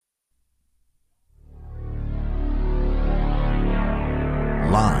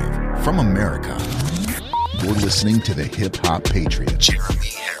From America, you're listening to the Hip Hop Patriot, Jeremy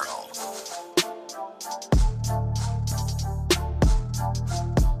Harrell.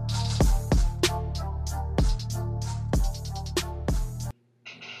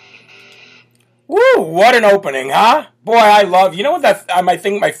 Woo, what an opening, huh? Boy, I love, you know what I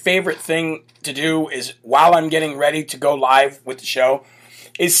think my favorite thing to do is while I'm getting ready to go live with the show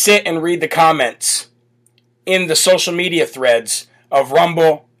is sit and read the comments in the social media threads of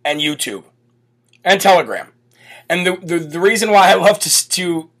Rumble and YouTube and Telegram. And the reason why I love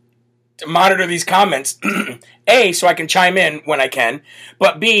to monitor these comments, A, so I can chime in when I can,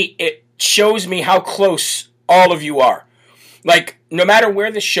 but B, it shows me how close all of you are. Like, no matter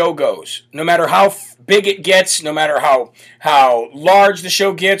where the show goes, no matter how big it gets, no matter how large the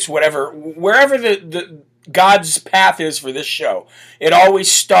show gets, wherever the God's path is for this show, it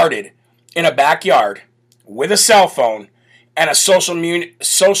always started in a backyard with a cell phone and a social media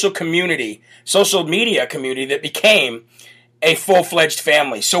community that became a full-fledged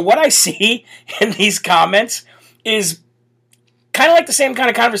family. So what I see in these comments is kind of like the same kind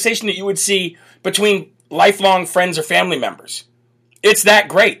of conversation that you would see between lifelong friends or family members. It's that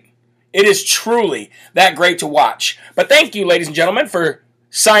great. It is truly that great to watch. But thank you, ladies and gentlemen, for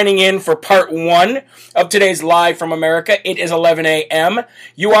signing in for part 1 of today's Live from America. It is 11 a.m.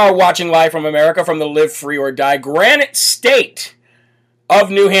 You are watching Live from America from the Live Free or Die Granite State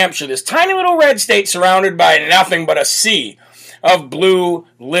of New Hampshire. This tiny little red state surrounded by nothing but a sea of blue,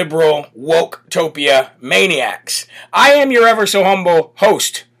 liberal, woke-topia maniacs. I am your ever so humble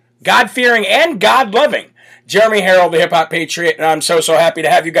host, God-fearing and God-loving Jeremy Harrell, the Hip Hop Patriot, and I'm so happy to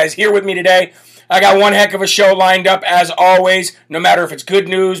have you guys here with me today. I got one heck of a show lined up, as always. No matter if it's good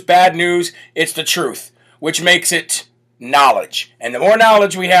news, bad news, it's the truth, which makes it knowledge. And the more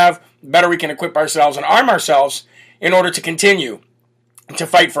knowledge we have, the better we can equip ourselves and arm ourselves in order to continue to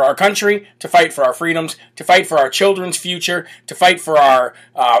fight for our country, to fight for our freedoms, to fight for our children's future, to fight for our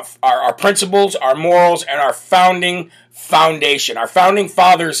principles, our morals, and our founding foundation, our founding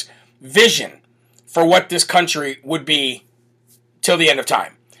fathers' vision for what this country would be till the end of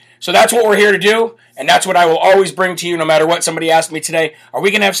time. So that's what we're here to do, and that's what I will always bring to you no matter what. Somebody asked me today, are we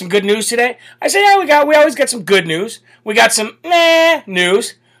going to have some good news today? I say, yeah, we always get some good news. We got some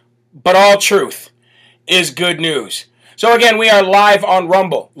news, but all truth is good news. So again, we are live on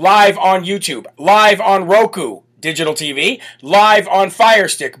Rumble, live on YouTube, live on Roku, digital TV, live on Fire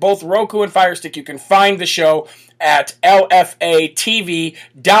Stick, both Roku and Fire Stick. You can find the show at LFA TV.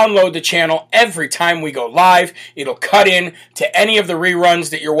 Download the channel every time we go live. It'll cut in to any of the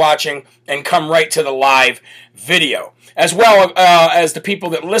reruns that you're watching and come right to the live video. As well as the people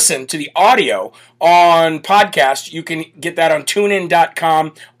that listen to the audio on podcast, you can get that on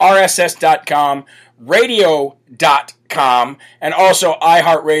tunein.com, rss.com, radio.com, and also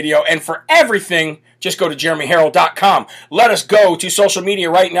iHeartRadio. And for everything, just go to jeremyharrell.com. Let us go to social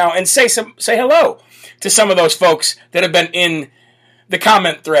media right now and say hello to some of those folks that have been in the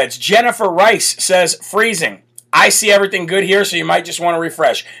comment threads. Jennifer Rice says, freezing. I see everything good here, so you might just want to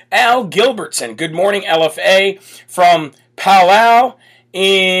refresh. Al Gilbertson, good morning, LFA, from Palau.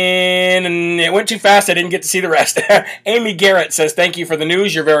 And it went too fast, I didn't get to see the rest. Amy Garrett says, thank you for the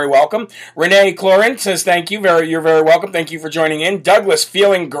news, you're very welcome. Renee Clorin says, thank you, you're very welcome, thank you for joining in. Douglas,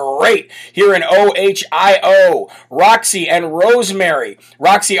 feeling great here in OHIO. Roxy and Rosemary.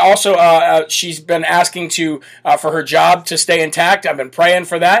 Roxy also, she's been asking for her job to stay intact. I've been praying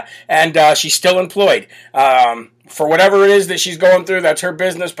for that, and she's still employed. For whatever it is that she's going through, that's her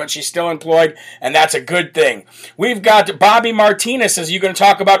business, but she's still employed, and that's a good thing. We've got Bobby Martinez says, you're going to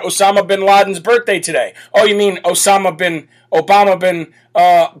talk about Osama bin Laden's birthday today. Oh, you mean Barack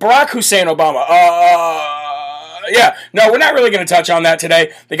Hussein Obama. Yeah, no, we're not really going to touch on that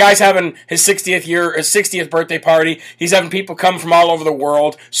today. The guy's having his 60th birthday party. He's having people come from all over the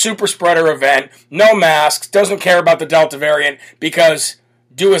world. Super spreader event. No masks. Doesn't care about the Delta variant because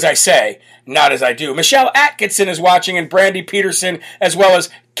do as I say, not as I do. Michelle Atkinson is watching, and Brandy Peterson, as well as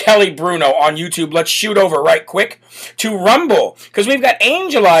Kelly Bruno on YouTube. Let's shoot over right quick to Rumble, because we've got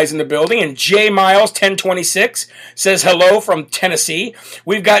Angel Eyes in the building, and J Miles 1026 says hello from Tennessee.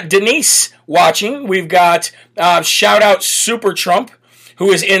 We've got Denise watching. We've got shout out Super Trump,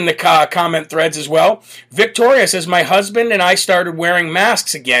 who is in the comment threads as well. Victoria says, my husband and I started wearing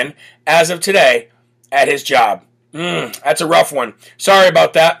masks again as of today at his job. That's a rough one. Sorry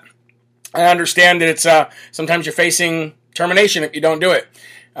about that. I understand that it's sometimes you're facing termination if you don't do it.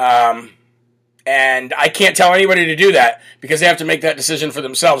 And I can't tell anybody to do that because they have to make that decision for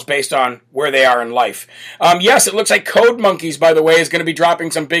themselves based on where they are in life. Yes, it looks like Code Monkeys, by the way, is going to be dropping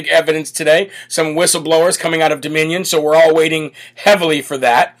some big evidence today. Some whistleblowers coming out of Dominion, so we're all waiting heavily for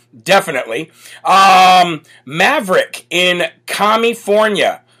that. Definitely. Maverick in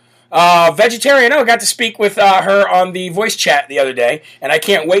California. Vegetarian, I got to speak with her on the voice chat the other day, and I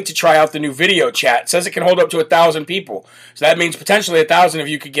can't wait to try out the new video chat. It says it can hold up to 1,000 people. So that means potentially 1,000 of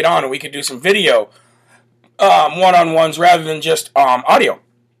you could get on, and we could do some video one-on-ones rather than just audio.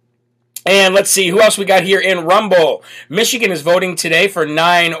 And let's see, who else we got here in Rumble? Michigan is voting today for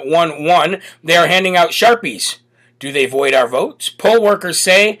 911. They are handing out Sharpies. Do they void our votes? Poll workers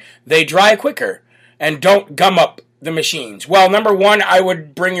say they dry quicker and don't gum up the machines. Well, number one, I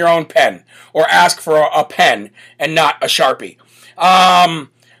would bring your own pen or ask for a pen and not a Sharpie.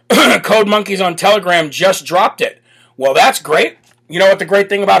 Code Monkeys on Telegram just dropped it. Well, that's great. You know what the great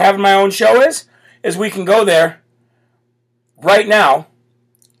thing about having my own show is? Is we can go there right now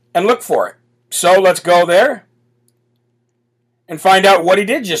and look for it. So let's go there and find out what he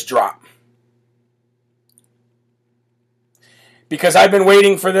did just drop. Because I've been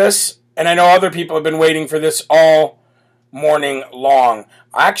waiting for this, and I know other people have been waiting for this all morning long.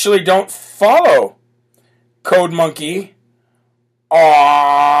 I actually don't follow Code Monkey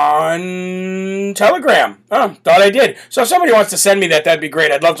on Telegram. Oh, thought I did. So if somebody wants to send me that, that'd be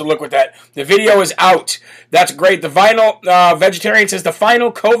great. I'd love to look with that. The video is out. That's great. The vinyl vegetarian says the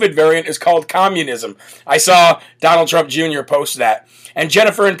final COVID variant is called communism. I saw Donald Trump Jr. post that. And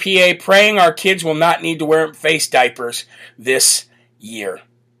Jennifer in PA praying our kids will not need to wear face diapers this year.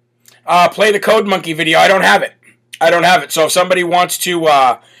 Play the Code Monkey video. I don't have it. So if somebody wants to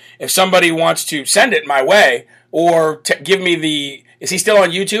send it my way or give me the, is he still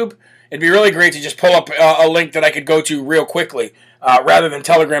on YouTube? It'd be really great to just pull up a link that I could go to real quickly rather than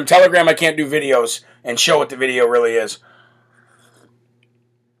Telegram. Telegram, I can't do videos and show what the video really is.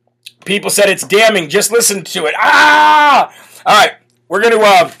 People said it's damning. Just listen to it. All right, we're gonna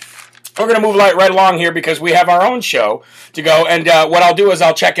move right along here because we have our own show to go. And what I'll do is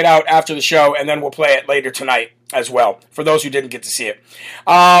I'll check it out after the show, and then we'll play it later tonight as well, for those who didn't get to see it.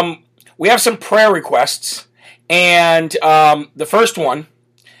 We have some prayer requests, and the first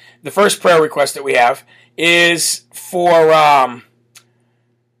prayer request that we have is for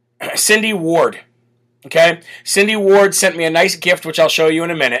Cindy Ward. Okay? Cindy Ward sent me a nice gift, which I'll show you in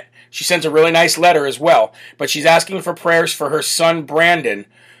a minute. She sent a really nice letter as well, but she's asking for prayers for her son, Brandon,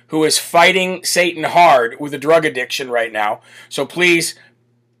 who is fighting Satan hard with a drug addiction right now. So please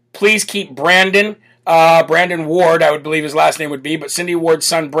keep Brandon Ward, I would believe his last name would be, but Cindy Ward's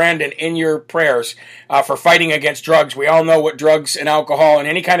son Brandon in your prayers for fighting against drugs. We all know what drugs and alcohol and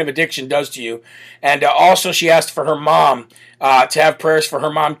any kind of addiction does to you. And also she asked for her mom to have prayers for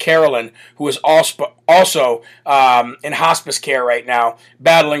her mom Carolyn, who is also in hospice care right now,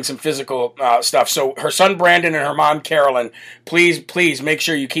 battling some physical stuff. So her son Brandon and her mom Carolyn, please make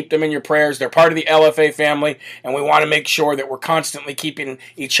sure you keep them in your prayers. They're part of the LFA family, and we want to make sure that we're constantly keeping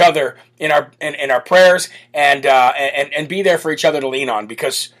each other in our prayers and be there for each other to lean on,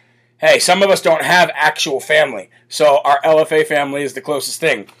 because hey, some of us don't have actual family, so our LFA family is the closest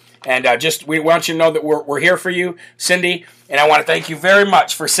thing. And we want you to know that we're here for you, Cindy. And I want to thank you very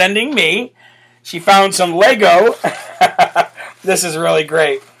much for sending me. She found some Lego. This is really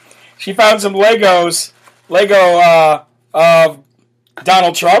great. She found some Lego of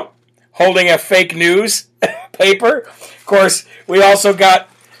Donald Trump holding a fake news paper. Of course, we also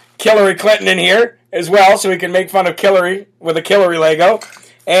got Hillary Clinton in here as well, so we can make fun of Hillary with a Hillary Lego.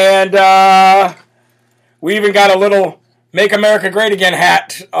 And we even got a little Make America Great Again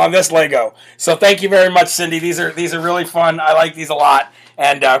hat on this Lego. So thank you very much, Cindy. These are really fun. I like these a lot.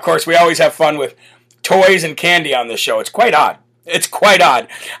 And, of course, we always have fun with toys and candy on this show. It's quite odd.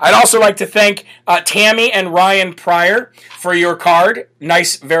 I'd also like to thank Tammy and Ryan Pryor for your card.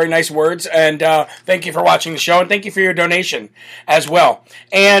 Very nice words. And thank you for watching the show. And thank you for your donation as well.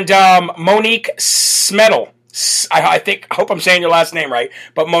 And Monique Smedel. I hope I'm saying your last name right.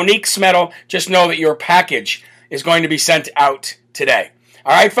 But Monique Smedel, just know that your package is going to be sent out today.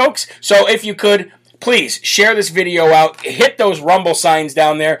 All right, folks? So if you could, please share this video out. Hit those Rumble signs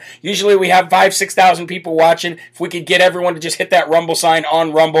down there. Usually we have 5,000-6,000 people watching. If we could get everyone to just hit that Rumble sign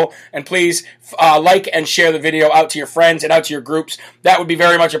on Rumble, and please like and share the video out to your friends and out to your groups. That would be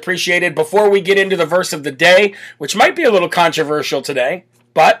very much appreciated. Before we get into the verse of the day, which might be a little controversial today,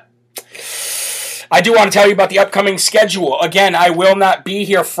 but I do want to tell you about the upcoming schedule. Again, I will not be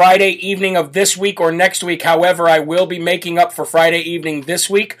here Friday evening of this week or next week. However, I will be making up for Friday evening this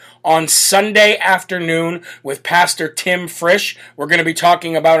week on Sunday afternoon with Pastor Tim Frisch. We're going to be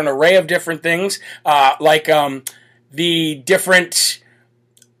talking about an array of different things, like the different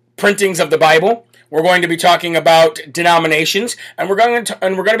printings of the Bible. We're going to be talking about denominations, and we're going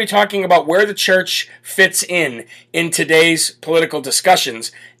to be talking about where the church fits in today's political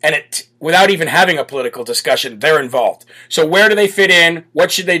discussions. And without even having a political discussion, they're involved. So where do they fit in?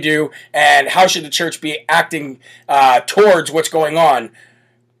 What should they do? And how should the church be acting towards what's going on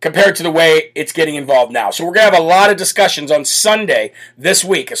compared to the way it's getting involved now? So we're going to have a lot of discussions on Sunday this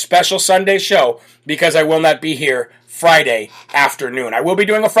week, a special Sunday show, because I will not be here Friday afternoon. I will be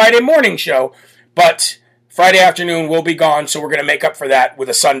doing a Friday morning show, but Friday afternoon will be gone, so we're going to make up for that with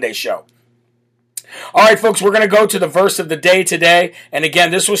a Sunday show. All right, folks, we're going to go to the verse of the day today. And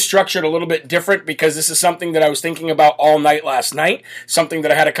again, this was structured a little bit different because this is something that I was thinking about all night last night, something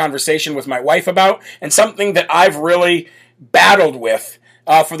that I had a conversation with my wife about, and something that I've really battled with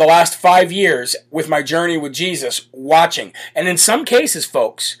for the last 5 years with my journey with Jesus, watching. And in some cases,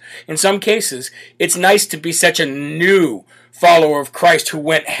 folks, it's nice to be such a new follower of Christ who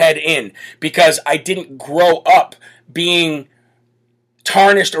went head in, because I didn't grow up being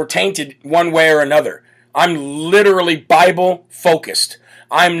tarnished or tainted one way or another. I'm literally Bible focused.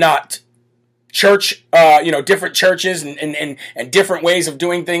 I'm not church, different churches and different ways of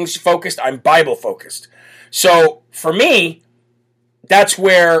doing things focused. I'm Bible focused. So for me, that's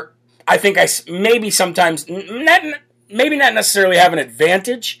where I think I maybe sometimes, maybe not necessarily have an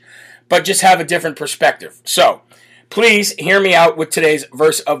advantage, but just have a different perspective. So please hear me out with today's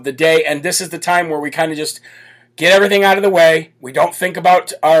verse of the day. And this is the time where we kind of just get everything out of the way. We don't think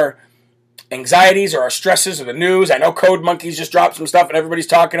about our anxieties or our stresses or the news. I know Code Monkeys just dropped some stuff and everybody's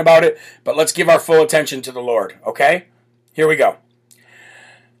talking about it, but let's give our full attention to the Lord, okay? Here we go.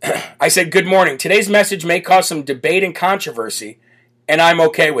 I said, good morning. Today's message may cause some debate and controversy, and I'm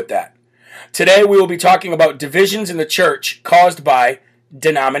okay with that. Today we will be talking about divisions in the church caused by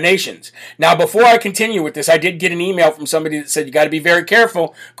denominations. Now, before I continue with this, I did get an email from somebody that said you got to be very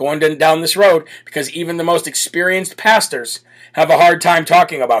careful going down this road, because even the most experienced pastors have a hard time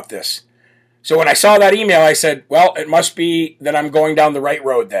talking about this. So when I saw that email, I said, well, it must be that I'm going down the right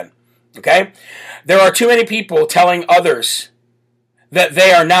road then. Okay? There are too many people telling others that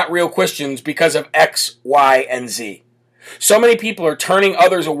they are not real Christians because of X, Y, and Z. So many people are turning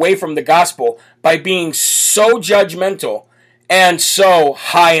others away from the gospel by being so judgmental and so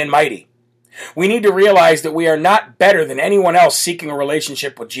high and mighty. We need to realize that we are not better than anyone else seeking a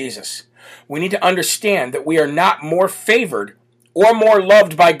relationship with Jesus. We need to understand that we are not more favored or more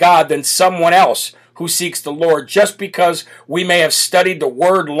loved by God than someone else who seeks the Lord just because we may have studied the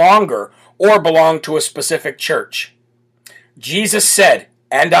Word longer or belong to a specific church. Jesus said,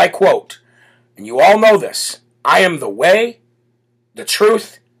 and I quote, and you all know this, I am the way, the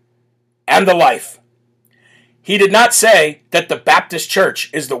truth, and the life. He did not say that the Baptist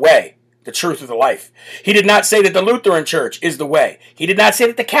church is the way, the truth, or the life. He did not say that the Lutheran church is the way. He did not say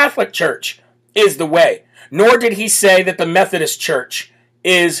that the Catholic church is the way. Nor did he say that the Methodist church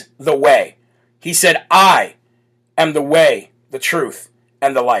is the way. He said, I am the way, the truth,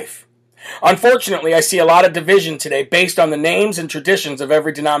 and the life. Unfortunately, I see a lot of division today based on the names and traditions of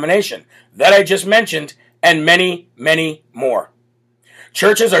every denomination that I just mentioned, and many, many more.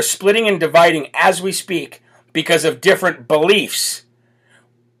 Churches are splitting and dividing as we speak because of different beliefs,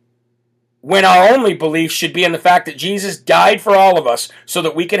 when our only belief should be in the fact that Jesus died for all of us so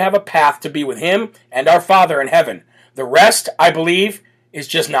that we can have a path to be with Him and our Father in heaven. The rest, I believe, is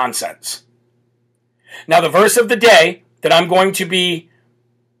just nonsense. Now, the verse of the day that I'm going to be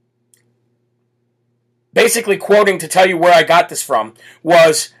basically quoting to tell you where I got this from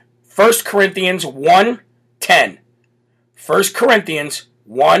was 1 Corinthians 1:10. 1 Corinthians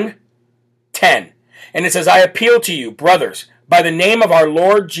 1:10. And it says, I appeal to you, brothers, by the name of our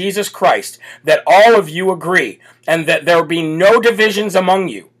Lord Jesus Christ, that all of you agree, and that there be no divisions among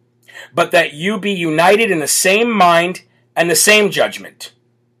you, but that you be united in the same mind and the same judgment.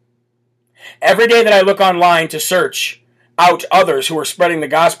 Every day that I look online to search out others who are spreading the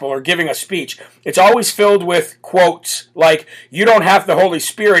gospel or giving a speech, it's always filled with quotes like, you don't have the Holy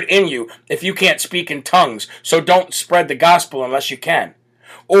Spirit in you if you can't speak in tongues, so don't spread the gospel unless you can.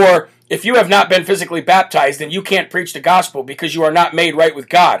 Or, if you have not been physically baptized, then you can't preach the gospel because you are not made right with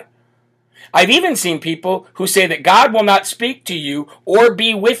God. I've even seen people who say that God will not speak to you or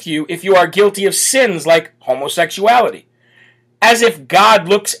be with you if you are guilty of sins like homosexuality. As if God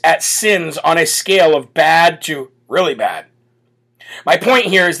looks at sins on a scale of bad to really bad. My point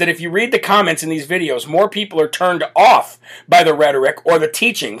here is that if you read the comments in these videos, more people are turned off by the rhetoric or the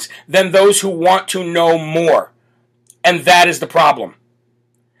teachings than those who want to know more. And that is the problem.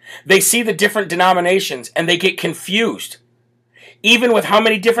 They see the different denominations and they get confused, even with how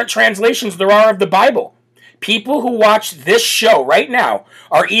many different translations there are of the Bible. People who watch this show right now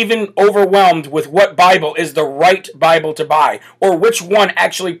are even overwhelmed with what Bible is the right Bible to buy, or which one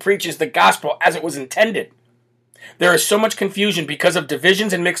actually preaches the gospel as it was intended. There is so much confusion because of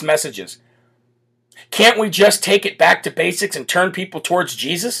divisions and mixed messages. Can't we just take it back to basics and turn people towards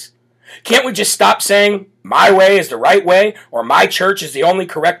Jesus? Can't we just stop saying, my way is the right way, or my church is the only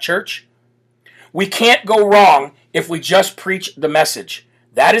correct church? We can't go wrong if we just preach the message.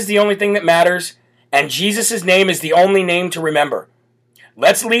 That is the only thing that matters, and Jesus' name is the only name to remember.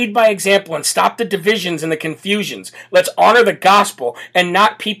 Let's lead by example and stop the divisions and the confusions. Let's honor the gospel and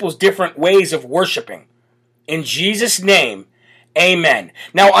not people's different ways of worshiping. In Jesus' name, amen.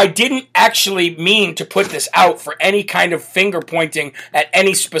 Now, I didn't actually mean to put this out for any kind of finger pointing at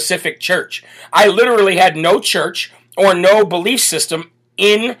any specific church. I literally had no church or no belief system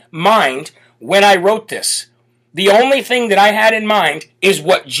in mind when I wrote this. The only thing that I had in mind is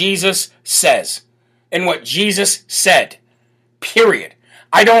what Jesus says and what Jesus said. Period.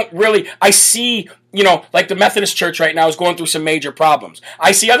 I see, like the Methodist Church right now is going through some major problems.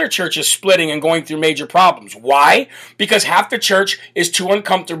 I see other churches splitting and going through major problems. Why? Because half the church is too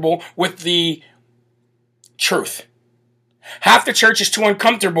uncomfortable with the truth. Half the church is too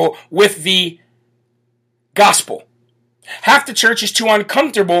uncomfortable with the gospel. Half the church is too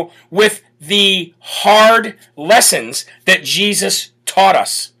uncomfortable with the hard lessons that Jesus taught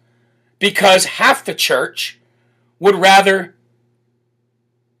us. Because half the church would rather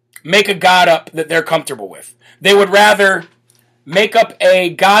make a God up that they're comfortable with. They would rather make up a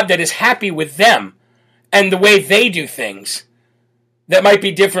God that is happy with them and the way they do things that might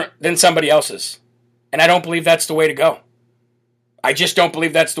be different than somebody else's. And I don't believe that's the way to go. I just don't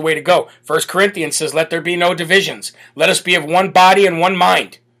believe that's the way to go. 1 Corinthians says, let there be no divisions. Let us be of one body and one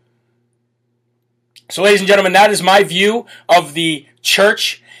mind. So, ladies and gentlemen, that is my view of the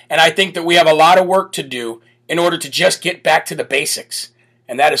church. And I think that we have a lot of work to do in order to just get back to the basics.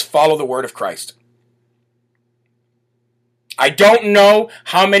 And that is follow the word of Christ. I don't know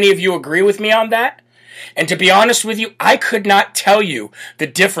how many of you agree with me on that. And to be honest with you, I could not tell you the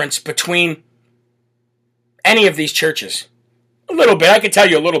difference between any of these churches. A little bit. I could tell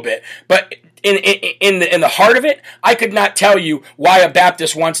you a little bit. But in the heart of it, I could not tell you why a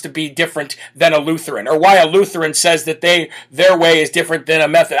Baptist wants to be different than a Lutheran, or why a Lutheran says that their way is different than a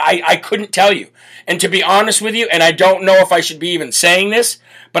Methodist. I couldn't tell you. And to be honest with you, and I don't know if I should be even saying this,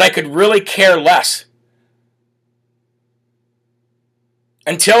 but I could really care less.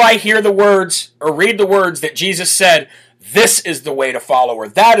 Until I hear the words or read the words that Jesus said, this is the way to follow, or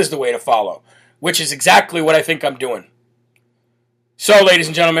that is the way to follow, which is exactly what I think I'm doing. So, ladies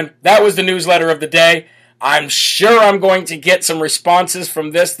and gentlemen, that was the newsletter of the day. I'm sure I'm going to get some responses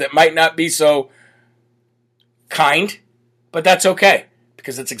from this that might not be so kind, but that's okay,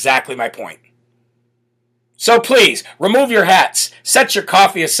 because that's exactly my point. So please, remove your hats, set your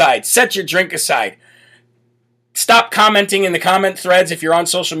coffee aside, set your drink aside. Stop commenting in the comment threads if you're on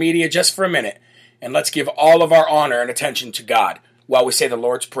social media just for a minute, and let's give all of our honor and attention to God while we say the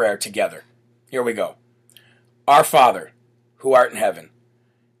Lord's Prayer together. Here we go. Our Father, who art in heaven,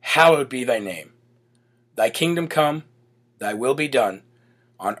 hallowed be thy name. Thy kingdom come, thy will be done,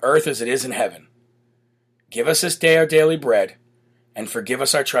 on earth as it is in heaven. Give us this day our daily bread, and forgive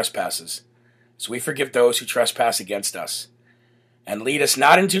us our trespasses, as we forgive those who trespass against us. And lead us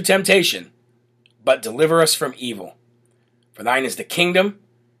not into temptation, but deliver us from evil. For thine is the kingdom,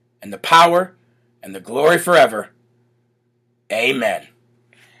 and the power, and the glory forever. Amen.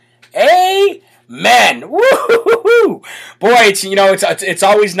 Amen. Woo-hoo-hoo-hoo. Boy, it's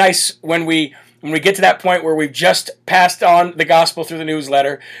always nice when we get to that point where we've just passed on the gospel through the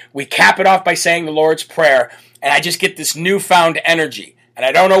newsletter. We cap it off by saying the Lord's Prayer, and I just get this newfound energy. And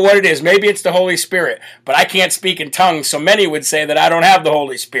I don't know what it is. Maybe it's the Holy Spirit, but I can't speak in tongues, so many would say that I don't have the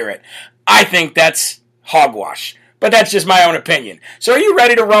Holy Spirit. I think that's hogwash, but that's just my own opinion. So are you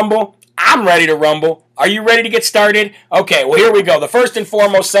ready to rumble? I'm ready to rumble. Are you ready to get started? Okay, well, here we go. The first and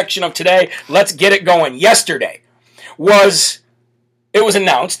foremost section of today, let's get it going. Yesterday it was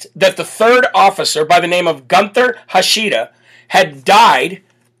announced that the third officer by the name of Gunther Hashida had died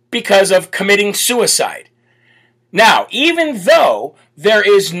because of committing suicide. Now, even though there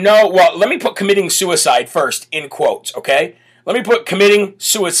is let me put committing suicide first in quotes, okay? Let me put committing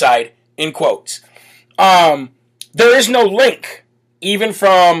suicide in quotes. There is no link, even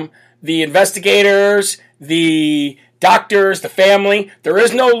from the investigators, the doctors, the family, there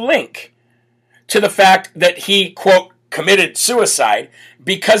is no link to the fact that he, quote, committed suicide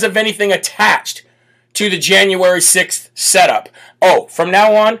because of anything attached to the January 6th setup. Oh, from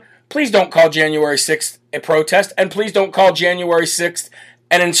now on, please don't call January 6th a protest, and please don't call January 6th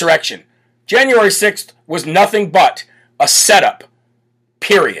an insurrection. January 6th was nothing but a setup,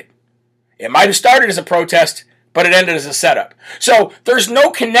 period. It might have started as a protest, but it ended as a setup. So there's no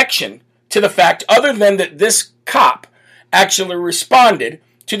connection to the fact other than that this cop actually responded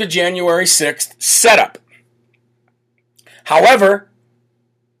to the January 6th setup. However,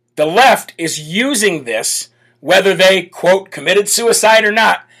 the left is using this, whether they, quote, committed suicide or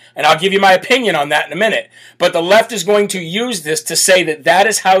not, and I'll give you my opinion on that in a minute, but the left is going to use this to say that that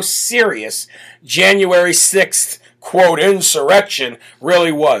is how serious January 6th, quote, insurrection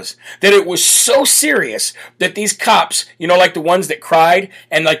really was. That it was so serious that these cops, you know, like the ones that cried,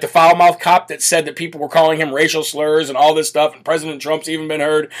 and like the foul-mouthed cop that said that people were calling him racial slurs and all this stuff, and President Trump's even been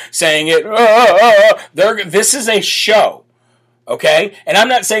heard saying it, this is a show. Okay? And I'm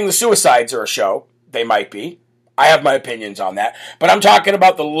not saying the suicides are a show. They might be. I have my opinions on that. But I'm talking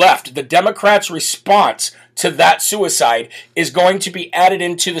about the left. The Democrats' response to that suicide is going to be added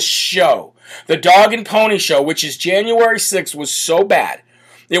into the show. The Dog and Pony Show, which is January 6th, was so bad.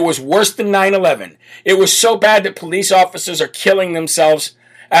 It was worse than 9/11. It was so bad that police officers are killing themselves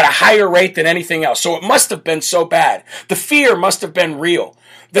at a higher rate than anything else. So it must have been so bad. The fear must have been real.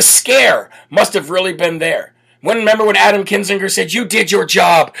 The scare must have really been there. Remember when Adam Kinzinger said, you did your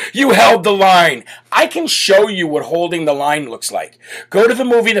job, you held the line. I can show you what holding the line looks like. Go to the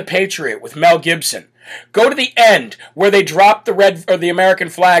movie The Patriot with Mel Gibson. Go to the end where they drop the red or the American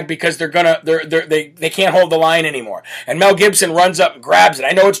flag because they can't hold the line anymore. And Mel Gibson runs up and grabs it.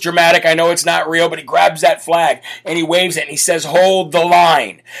 I know it's dramatic, I know it's not real, but he grabs that flag and he waves it and he says, hold the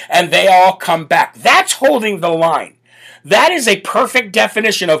line. And they all come back. That's holding the line. That is a perfect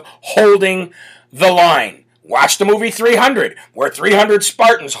definition of holding the line. Watch the movie 300, where 300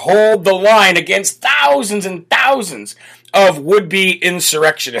 Spartans hold the line against thousands and thousands of would-be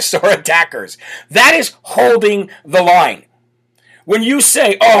insurrectionists or attackers. That is holding the line. When you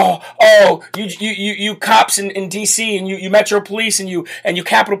say, you cops in D.C. and you Metro Police and you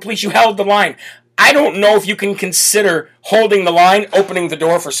Capitol Police, you held the line. I don't know if you can consider holding the line opening the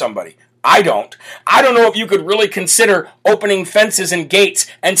door for somebody. I don't. I don't know if you could really consider opening fences and gates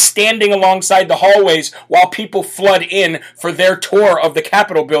and standing alongside the hallways while people flood in for their tour of the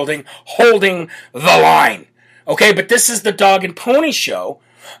Capitol building, holding the line. Okay, but this is the Dog and Pony Show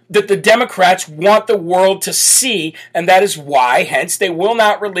that the Democrats want the world to see, and that is why, hence, they will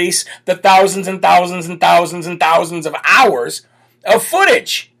not release the thousands and thousands and thousands and thousands of hours of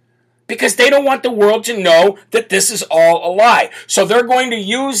footage. Because they don't want the world to know that this is all a lie. So they're going to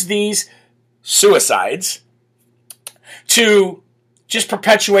use these suicides to just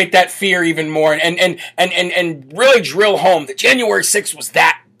perpetuate that fear even more and really drill home that January 6th was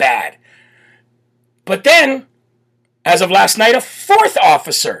that bad. But then, as of last night, a fourth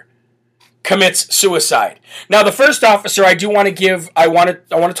officer commits suicide. Now, the first officer I want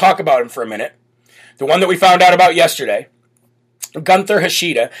to talk about him for a minute. The one that we found out about yesterday. Gunther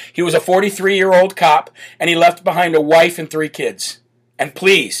Hashida. He was a 43-year-old cop, and he left behind a wife and 3 kids. And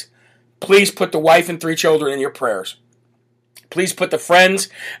please put the wife and 3 children in your prayers. Please put the friends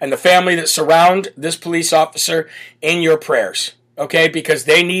and the family that surround this police officer in your prayers, okay? Because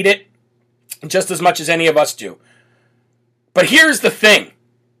they need it just as much as any of us do. But here's the thing.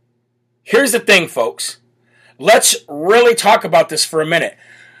 Here's the thing, folks. Let's really talk about this for a minute.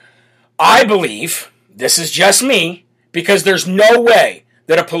 I believe, this is just me, because there's no way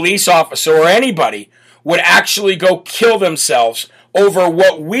that a police officer or anybody would actually go kill themselves over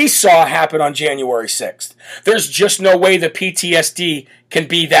what we saw happen on January 6th. There's just no way the PTSD can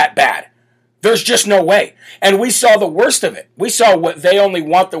be that bad. There's just no way. And we saw the worst of it. We saw what they only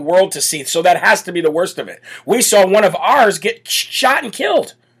want the world to see, so that has to be the worst of it. We saw one of ours get shot and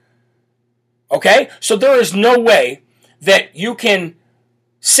killed. Okay? So there is no way that you can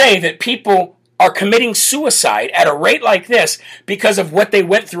say that people are committing suicide at a rate like this because of what they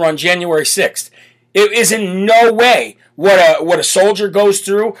went through on January 6th. It is in no way what a soldier goes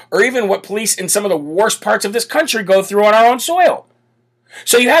through, or even what police in some of the worst parts of this country go through on our own soil.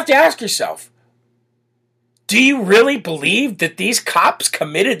 So you have to ask yourself, do you really believe that these cops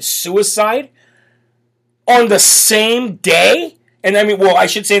committed suicide on the same day? And I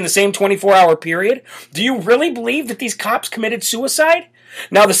should say in the same 24-hour period. Do you really believe that these cops committed suicide?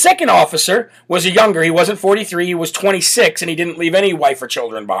 Now, the second officer was younger. He wasn't 43, he was 26, and he didn't leave any wife or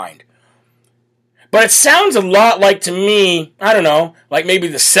children behind. But it sounds a lot like, to me, I don't know, like maybe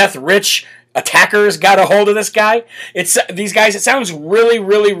the Seth Rich attackers got a hold of this guy. These guys, it sounds really,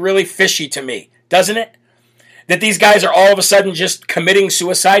 really, really fishy to me, doesn't it? That these guys are all of a sudden just committing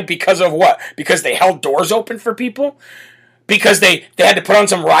suicide because of what? Because they held doors open for people? Because they had to put on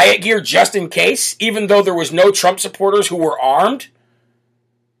some riot gear just in case, even though there was no Trump supporters who were armed?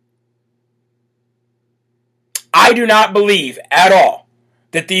 I do not believe at all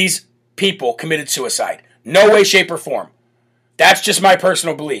that these people committed suicide. No way, shape, or form. That's just my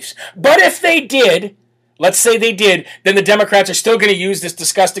personal beliefs. But if they did, let's say they did, then the Democrats are still going to use this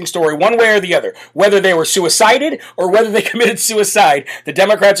disgusting story one way or the other. Whether they were suicided or whether they committed suicide, the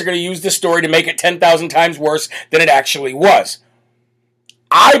Democrats are going to use this story to make it 10,000 times worse than it actually was.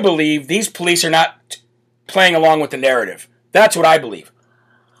 I believe these police are not playing along with the narrative. That's what I believe.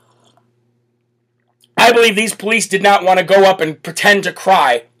 I believe these police did not want to go up and pretend to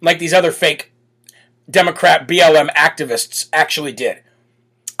cry like these other fake Democrat BLM activists actually did.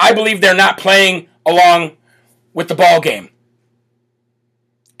 I believe they're not playing along with the ball game.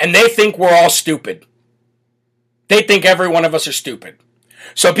 And they think we're all stupid. They think every one of us are stupid.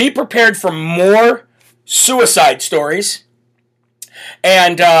 So be prepared for more suicide stories.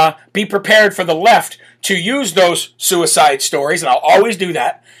 And be prepared for the left to use those suicide stories, and I'll always do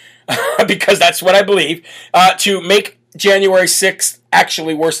that, because that's what I believe, to make January 6th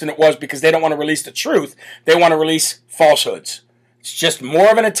actually worse than it was, because they don't want to release the truth. They want to release falsehoods. It's just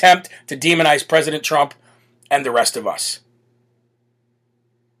more of an attempt to demonize President Trump and the rest of us.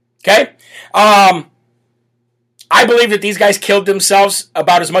 Okay? I believe that these guys killed themselves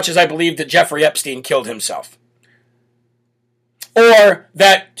about as much as I believe that Jeffrey Epstein killed himself. Or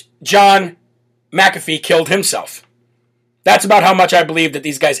that John McAfee killed himself. That's about how much I believe that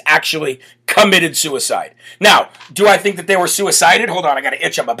these guys actually committed suicide. Now, do I think that they were suicided? Hold on, I got an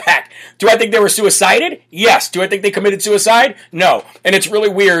itch on my back. Do I think they were suicided? Yes. Do I think they committed suicide? No. And it's really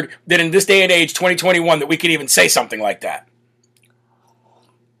weird that in this day and age, 2021, that we could even say something like that.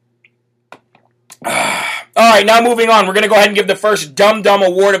 All right, now moving on. We're going to go ahead and give the first Dumb Dumb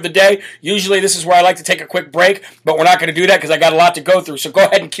Award of the day. Usually this is where I like to take a quick break, but we're not going to do that because I got a lot to go through. So go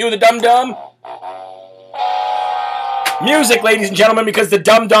ahead and cue the Dumb Dumb music, ladies and gentlemen, because the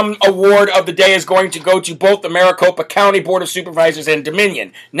Dumb Dumb Award of the day is going to go to both the Maricopa County Board of Supervisors and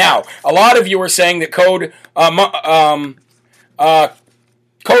Dominion. Now, a lot of you are saying that Code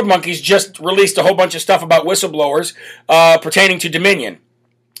Monkeys just released a whole bunch of stuff about whistleblowers pertaining to Dominion.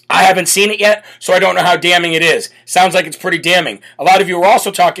 I haven't seen it yet, so I don't know how damning it is. Sounds like it's pretty damning. A lot of you are also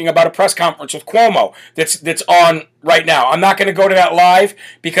talking about a press conference with Cuomo that's on right now. I'm not going to go to that live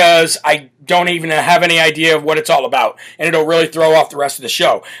because I don't even have any idea of what it's all about, and it'll really throw off the rest of the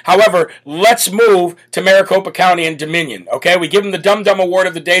show. However, let's move to Maricopa County and Dominion, okay? We give them the Dumb Dumb Award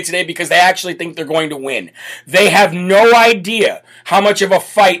of the day today because they actually think they're going to win. They have no idea how much of a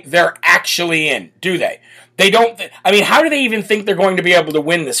fight they're actually in, do they? They don't, how do they even think they're going to be able to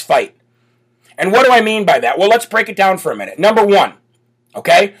win this fight? And what do I mean by that? Well, let's break it down for a minute. Number one,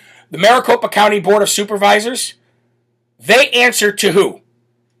 okay, the Maricopa County Board of Supervisors, they answer to who?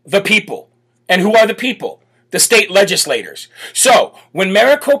 The people. And who are the people? The state legislators. So, when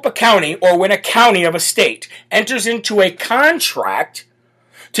Maricopa County, or when a county of a state, enters into a contract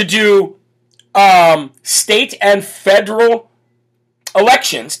to do state and federal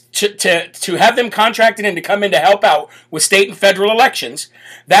elections, to have them contracted and to come in to help out with state and federal elections,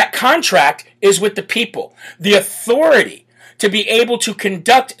 that contract is with the people. The authority to be able to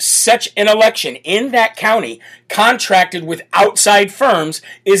conduct such an election in that county, contracted with outside firms,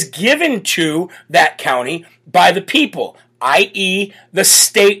 is given to that county by the people, i.e. the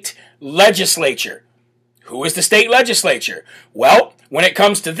state legislature. Who is the state legislature? Well, when it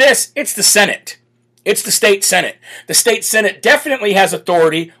comes to this, it's the Senate. It's the state Senate. The state Senate definitely has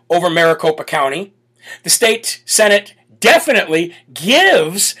authority over Maricopa County. The state Senate definitely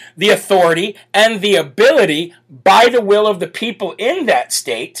gives the authority and the ability, by the will of the people in that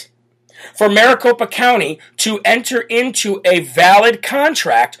state, for Maricopa County to enter into a valid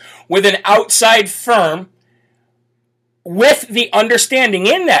contract with an outside firm, with the understanding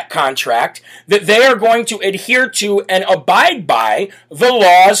in that contract that they are going to adhere to and abide by the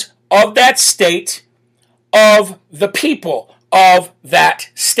laws of that state, of the people of that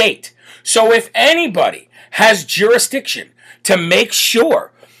state. So if anybody has jurisdiction to make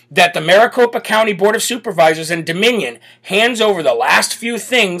sure that the Maricopa County Board of Supervisors and Dominion hands over the last few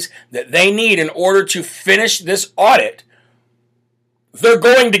things that they need in order to finish this audit, they're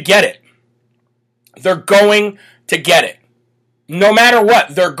going to get it. They're going to get it. No matter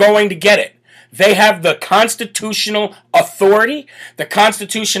what, they're going to get it. They have the constitutional authority, the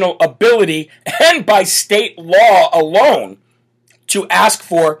constitutional ability, and by state law alone, to ask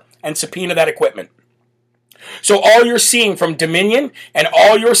for and subpoena that equipment. So all you're seeing from Dominion and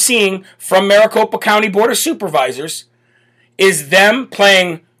all you're seeing from Maricopa County Board of Supervisors is them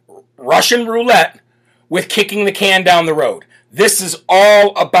playing Russian roulette with kicking the can down the road. This is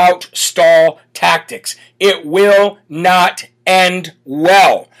all about stall tactics. It will not end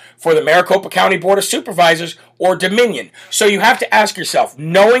well for the Maricopa County Board of Supervisors or Dominion. So you have to ask yourself,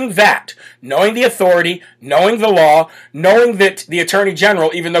 knowing that, knowing the authority, knowing the law, knowing that the Attorney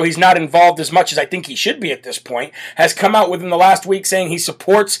General, even though he's not involved as much as I think he should be at this point, has come out within the last week saying he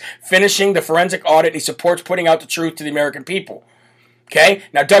supports finishing the forensic audit, he supports putting out the truth to the American people. Okay?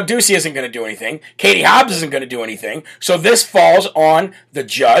 Now, Doug Ducey isn't going to do anything. Katie Hobbs isn't going to do anything. So this falls on the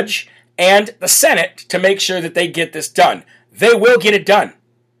judge and the Senate to make sure that they get this done. They will get it done.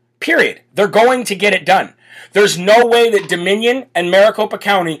 Period. They're going to get it done. There's no way that Dominion and Maricopa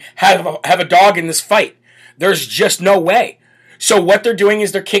County have a dog in this fight. There's just no way. So what they're doing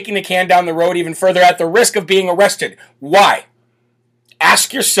is they're kicking the can down the road even further at the risk of being arrested. Why?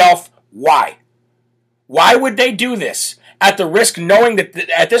 Ask yourself why. Why would they do this? At the risk knowing that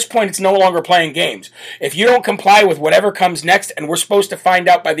at this point it's no longer playing games. If you don't comply with whatever comes next, and we're supposed to find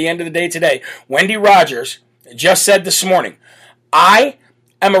out by the end of the day today, Wendy Rogers just said this morning, I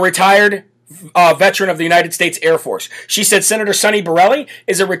am a retired veteran of the United States Air Force. She said Senator Sonny Borelli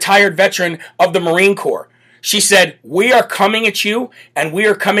is a retired veteran of the Marine Corps. She said, we are coming at you, and we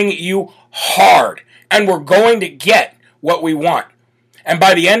are coming at you hard, and we're going to get what we want. And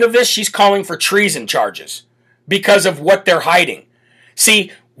by the end of this, she's calling for treason charges because of what they're hiding.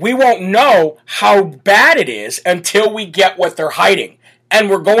 See, we won't know how bad it is until we get what they're hiding, and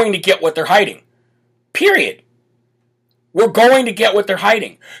we're going to get what they're hiding. Period. We're going to get what they're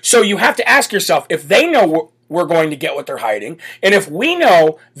hiding. So you have to ask yourself, if they know we're going to get what they're hiding, and if we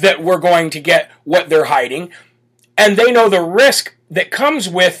know that we're going to get what they're hiding, and they know the risk that comes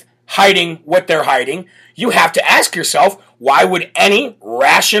with hiding what they're hiding, you have to ask yourself, why would any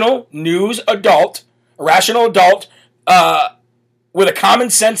rational adult with a common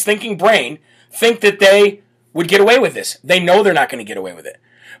sense thinking brain think that they would get away with this? They know they're not going to get away with it.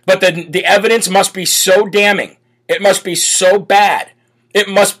 But the evidence must be so damning. It must be so bad. It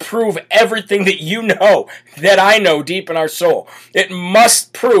must prove everything that you know, that I know deep in our soul. It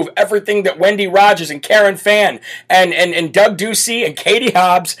must prove everything that Wendy Rogers and Karen Fann and Doug Ducey and Katie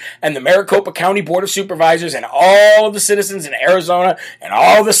Hobbs and the Maricopa County Board of Supervisors and all of the citizens in Arizona and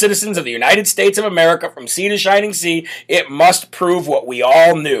all the citizens of the United States of America from sea to shining sea, it must prove what we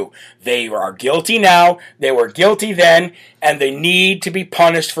all knew. They are guilty now, they were guilty then, and they need to be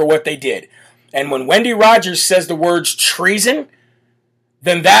punished for what they did. And when Wendy Rogers says the words treason,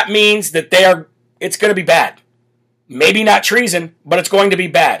 then that means that it's going to be bad. Maybe not treason, but it's going to be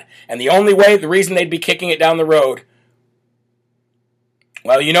bad. And the reason they'd be kicking it down the road,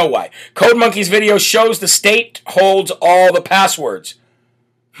 well, you know why. Code Monkey's video shows the state holds all the passwords.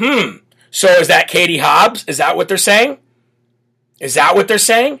 So is that Katie Hobbs? Is that what they're saying? Is that what they're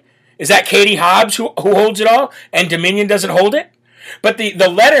saying? Is that Katie Hobbs who holds it all and Dominion doesn't hold it? But the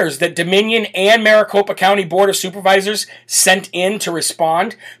letters that Dominion and Maricopa County Board of Supervisors sent in to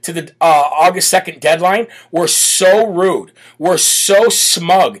respond to the August 2nd deadline were so rude, were so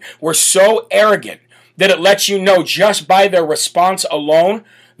smug, were so arrogant that it lets you know just by their response alone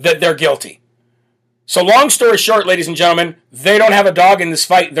that they're guilty. So long story short, ladies and gentlemen, they don't have a dog in this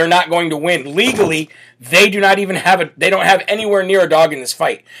fight. They're not going to win. Legally, they don't have anywhere near a dog in this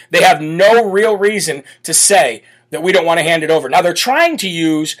fight. They have no real reason to say that we don't want to hand it over. Now, they're trying to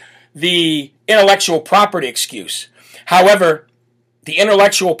use the intellectual property excuse. However, the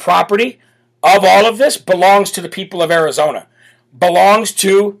intellectual property of all of this belongs to the people of Arizona, belongs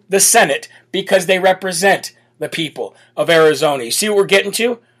to the Senate because they represent the people of Arizona. You see what we're getting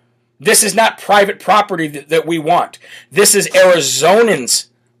to? This is not private property that we want. This is Arizonians'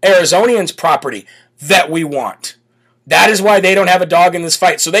 property that we want. That is why they don't have a dog in this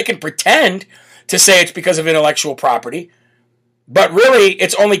fight. So they can pretend to say it's because of intellectual property, but really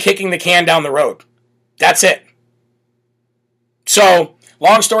it's only kicking the can down the road. That's it. So,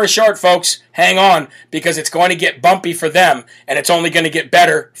 long story short, folks, hang on, because it's going to get bumpy for them, and it's only going to get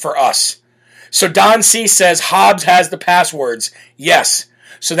better for us. So Don C. says Hobbs has the passwords. Yes.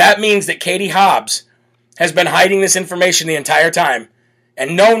 So that means that Katie Hobbs has been hiding this information the entire time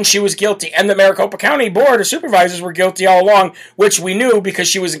and known she was guilty, and the Maricopa County Board of Supervisors were guilty all along, which we knew because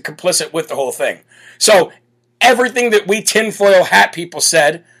she was complicit with the whole thing. So everything that we tinfoil hat people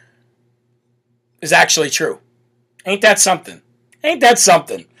said is actually true. Ain't that something? Ain't that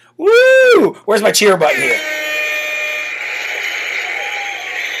something? Woo! Where's my cheer button here?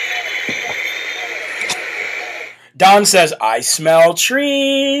 Don says, I smell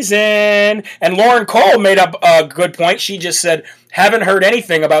treason. And Lauren Cole made up a good point. She just said, haven't heard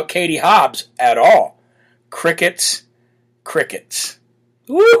anything about Katie Hobbs at all. Crickets.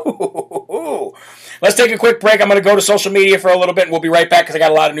 Woo! Let's take a quick break. I'm going to go to social media for a little bit, and we'll be right back because I got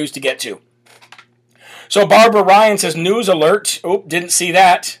a lot of news to get to. So Barbara Ryan says, news alert. Oh, didn't see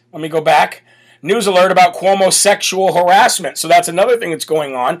that. Let me go back. News alert about Cuomo's sexual harassment. So that's another thing that's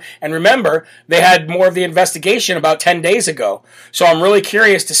going on. And remember, they had more of the investigation about 10 days ago. So I'm really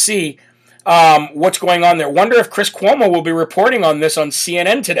curious to see what's going on there. Wonder if Chris Cuomo will be reporting on this on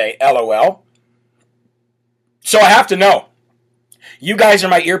CNN today. LOL. So I have to know. You guys are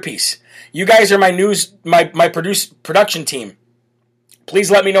my earpiece. You guys are my news, my production team.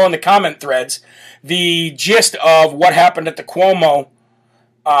 Please let me know in the comment threads the gist of what happened at the Cuomo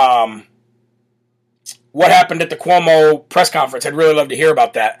press conference. I'd really love to hear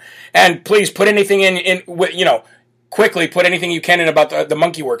about that. And please put anything quickly put anything you can in about the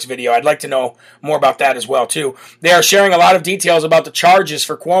Monkey Works video. I'd like to know more about that as well, too. They are sharing a lot of details about the charges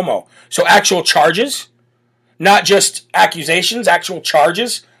for Cuomo. So actual charges, not just accusations, actual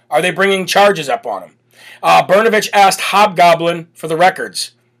charges. Are they bringing charges up on him? Bernovich asked Hobgoblin for the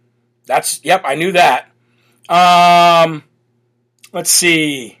records. Yep, I knew that. Let's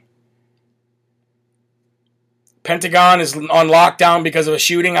see. Pentagon is on lockdown because of a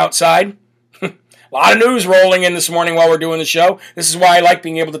shooting outside. A lot of news rolling in this morning while we're doing the show. This is why I like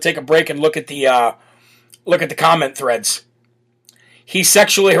being able to take a break and look at the comment threads. He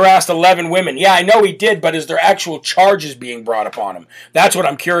sexually harassed 11 women. Yeah, I know he did, but is there actual charges being brought upon him? That's what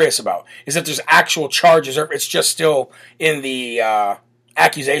I'm curious about. Is that there's actual charges, or if it's just still in the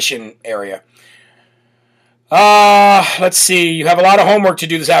accusation area. Let's see. You have a lot of homework to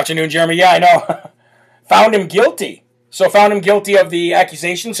do this afternoon, Jeremy. Yeah, I know. Found him guilty. So found him guilty of the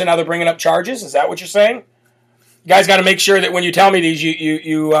accusations, so now they're bringing up charges? Is that what you're saying? You guys got to make sure that when you tell me these,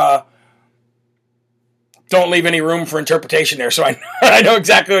 you don't leave any room for interpretation there, so I know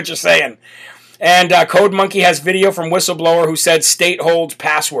exactly what you're saying. And Code Monkey has video from whistleblower who said state holds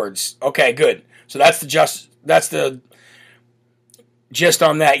passwords. Okay, good. So that's the gist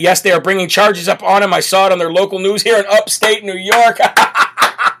on that. Yes, they are bringing charges up on him. I saw it on their local news here in upstate New York.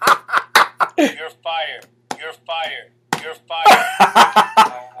 You're fired. You're fired. You're fired.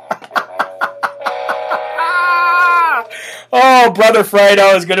 Oh, Brother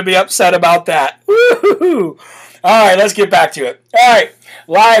Fredo is going to be upset about that. Woo-hoo-hoo. All right, let's get back to it. All right,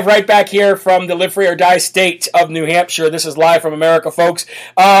 live right back here from the Live Free or Die state of New Hampshire. This is Live from America, folks.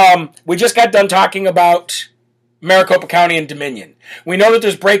 We just got done talking about Maricopa County and Dominion. We know that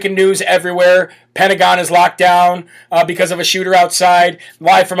there's breaking news everywhere. Pentagon is locked down because of a shooter outside.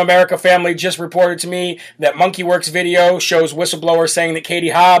 Live from America family just reported to me that Monkey Works video shows whistleblowers saying that Katie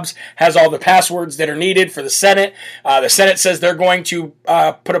Hobbs has all the passwords that are needed for the Senate. The Senate says they're going to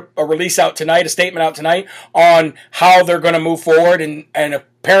put a release out tonight, a statement out tonight on how they're going to move forward. And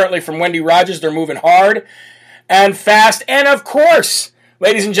apparently from Wendy Rogers, they're moving hard and fast. And of course,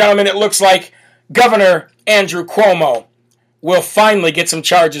 ladies and gentlemen, it looks like Governor Andrew Cuomo will finally get some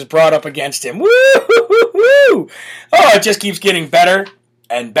charges brought up against him. Woo-hoo-hoo-hoo! Oh, it just keeps getting better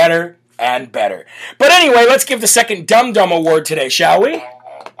and better and better. But anyway, let's give the second Dum Dum Award today, shall we?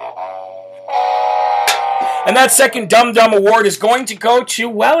 And that second Dum Dum Award is going to go to,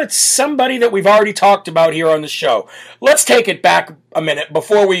 well, it's somebody that we've already talked about here on the show. Let's take it back a minute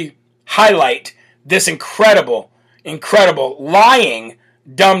before we highlight this incredible lying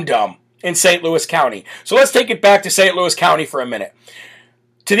dum-dum in St. Louis County. So let's take it back to St. Louis County for a minute.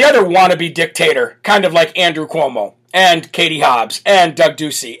 To the other wannabe dictator, kind of like Andrew Cuomo and Katie Hobbs and Doug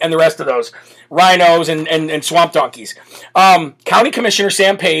Ducey and the rest of those rhinos and swamp donkeys. County Commissioner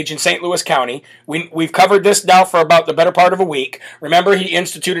Sam Page in St. Louis County, we've covered this now for about the better part of a week. Remember, he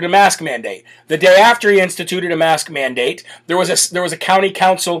instituted a mask mandate. The day after he instituted a mask mandate, there was a county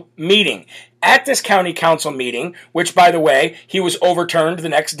council meeting. At this county council meeting, which, by the way, he was overturned the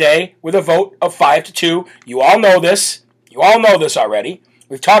next day with a vote of 5-2. You all know this. You all know this already.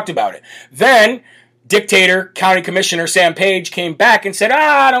 We've talked about it. Then, dictator County Commissioner Sam Page came back and said,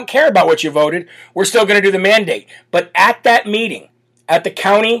 I don't care about what you voted. We're still going to do the mandate. But at that meeting, at the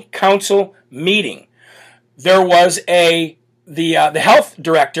county council meeting, there was the health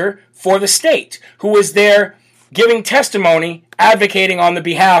director for the state who was there giving testimony, advocating on the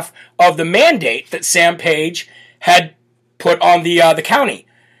behalf of the mandate that Sam Page had put on the county.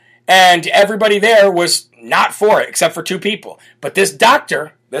 And everybody there was not for it, except for two people. But this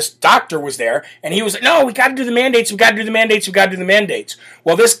doctor was there, and he was like, no, we got to do the mandates, we got to do the mandates, we got to do the mandates.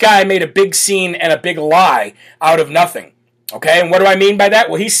 Well, this guy made a big scene and a big lie out of nothing. Okay, and what do I mean by that?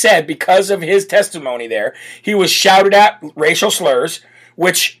 Well, he said because of his testimony there, he was shouted at racial slurs,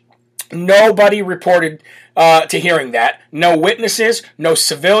 which nobody reported to hearing that. No witnesses, no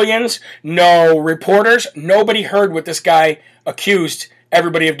civilians, no reporters. Nobody heard what this guy accused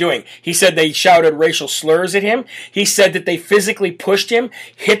everybody of doing. He said they shouted racial slurs at him. He said that they physically pushed him,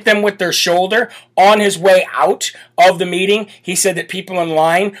 hit them with their shoulder on his way out of the meeting. He said that people in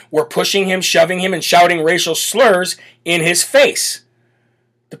line were pushing him, shoving him, and shouting racial slurs in his face.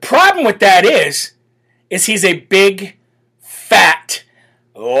 The problem with that is he's a big, fat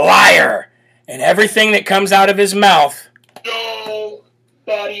liar. And everything that comes out of his mouth,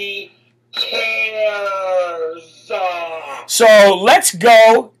 nobody cares. So let's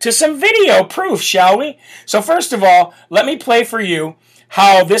go to some video proof, shall we? So first of all, let me play for you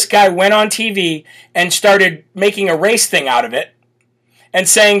how this guy went on TV and started making a race thing out of it and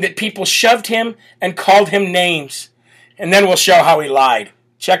saying that people shoved him and called him names. And then we'll show how he lied.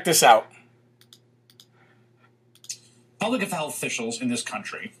 Check this out. Public health officials in this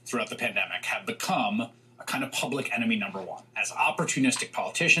country throughout the pandemic have become a kind of public enemy number one, as opportunistic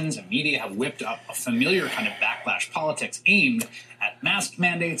politicians and media have whipped up a familiar kind of backlash politics aimed at mask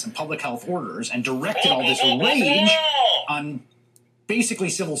mandates and public health orders and directed all this rage on basically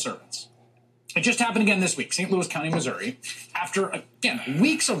civil servants. It just happened again this week, St. Louis County, Missouri. After, again,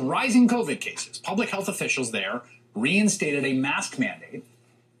 weeks of rising COVID cases, public health officials there reinstated a mask mandate.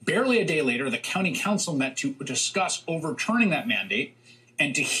 Barely a day later, the county council met to discuss overturning that mandate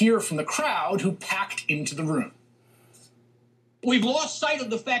and to hear from the crowd who packed into the room. We've lost sight of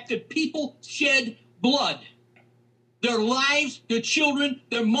the fact that people shed blood. Their lives, their children,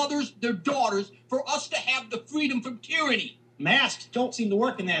 their mothers, their daughters, for us to have the freedom from tyranny. Masks don't seem to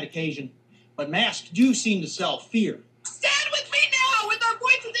work in that occasion, but masks do seem to sell fear. Stand with me now with our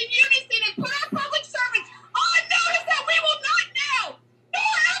voices in unison and put our public servants on notice that we will not now,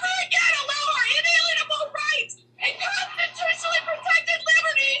 nor ever again allow our inalienable rights and constitutionally protected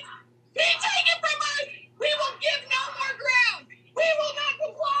liberties be taken from us. We will give no more ground. We will not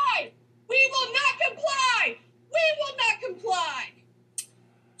comply. We will not comply. We will not comply.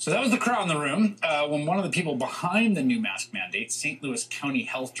 So that was the crowd in the room when one of the people behind the new mask mandate, St. Louis County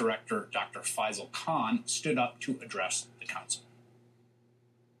Health Director Dr. Faisal Khan, stood up to address the council.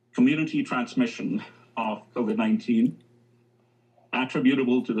 Community transmission of COVID-19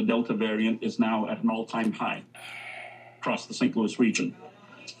 attributable to the Delta variant is now at an all-time high across the St. Louis region.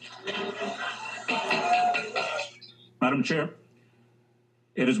 Madam Chair,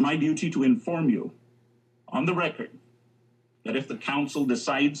 it is my duty to inform you on the record that if the council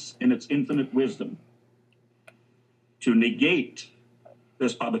decides in its infinite wisdom to negate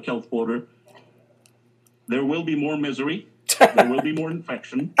this public health order, there will be more misery, there will be more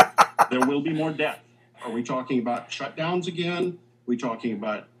infection, there will be more death. Are we talking about shutdowns again? Are we talking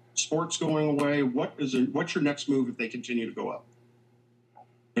about sports going away? What's your next move if they continue to go up?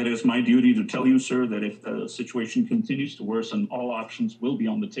 It is my duty to tell you, sir, that if the situation continues to worsen, all options will be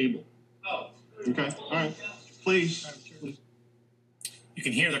on the table. Oh, okay. All right. Please. You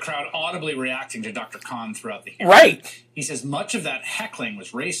can hear the crowd audibly reacting to Dr. Khan throughout the hearing. Right. He says much of that heckling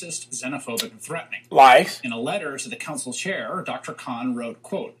was racist, xenophobic, and threatening. Lies. In a letter to the council chair, Dr. Khan wrote,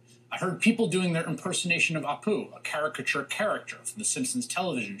 quote, I heard people doing their impersonation of Apu, a caricature character from the Simpsons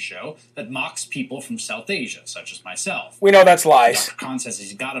television show that mocks people from South Asia, such as myself. We know that's lies. Dr. Khan says as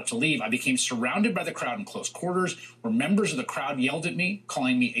he got up to leave, I became surrounded by the crowd in close quarters, where members of the crowd yelled at me,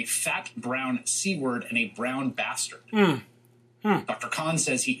 calling me a fat, brown C-word and a brown bastard. Dr. Khan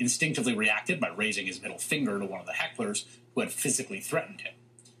says he instinctively reacted by raising his middle finger to one of the hecklers who had physically threatened him.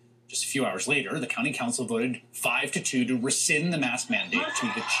 Just a few hours later, the county council voted 5-2 to rescind the mask mandate to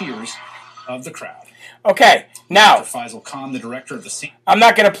the cheers of the crowd. Okay, now, Dr. Faisal Khan, the director of the St. I'm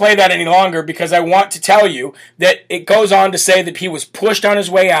not going to play that any longer because I want to tell you that it goes on to say that he was pushed on his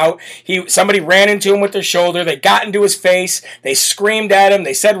way out. Somebody ran into him with their shoulder. They got into his face. They screamed at him.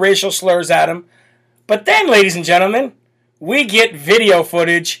 They said racial slurs at him. But then, ladies and gentlemen, we get video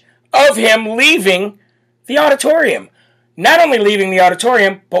footage of him leaving the auditorium. Not only leaving the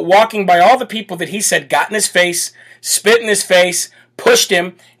auditorium, but walking by all the people that he said got in his face, spit in his face, pushed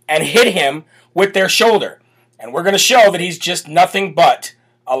him, and hit him with their shoulder. And we're going to show that he's just nothing but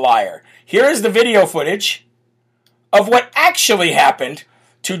a liar. Here is the video footage of what actually happened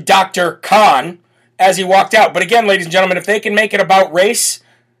to Dr. Khan as he walked out. But again, ladies and gentlemen, if they can make it about race,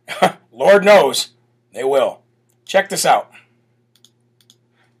 Lord knows they will. Check this out.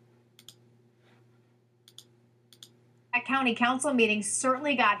 That county council meeting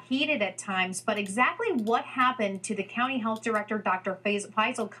certainly got heated at times, but exactly what happened to the county health director, Dr.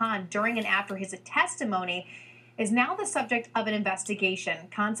 Faisal Khan, during and after his testimony is now the subject of an investigation.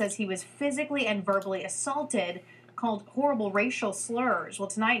 Khan says he was physically and verbally assaulted, called horrible racial slurs. Well,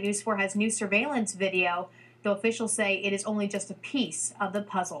 tonight, News 4 has new surveillance video, though officials say it is only just a piece of the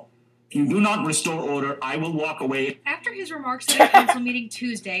puzzle. If you do not restore order, I will walk away. After his remarks at a council meeting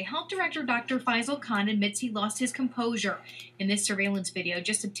Tuesday, Health Director Dr. Faisal Khan admits he lost his composure. In this surveillance video,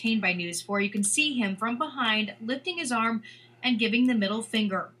 just obtained by News 4, you can see him from behind lifting his arm and giving the middle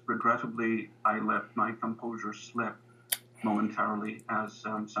finger. Regrettably, I let my composure slip momentarily as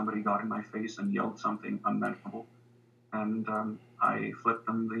somebody got in my face and yelled something unmentionable, and I flipped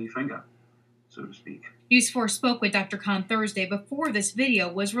them the finger, so to speak. News 4 spoke with Dr. Khan Thursday before this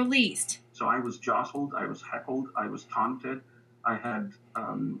video was released. So I was jostled, I was heckled, I was taunted, I had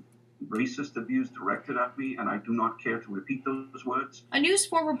racist abuse directed at me, and I do not care to repeat those words. A News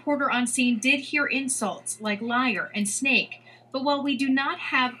 4 reporter on scene did hear insults like liar and snake, but while we do not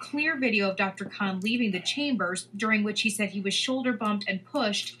have clear video of Dr. Khan leaving the chambers, during which he said he was shoulder bumped and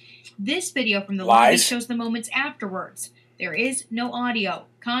pushed, this video from the lobby shows the moments afterwards. There is no audio.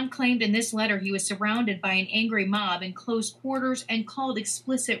 Khan claimed in this letter he was surrounded by an angry mob in close quarters and called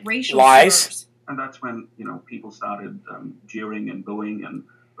explicit racial slurs. And that's when, people started jeering and booing, and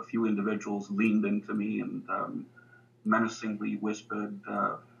a few individuals leaned into me and menacingly whispered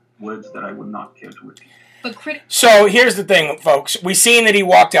words that I would not care to repeat. So here's the thing, folks. We seen that he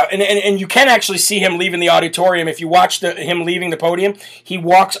walked out, and you can actually see him leaving the auditorium. If you watch him leaving the podium, he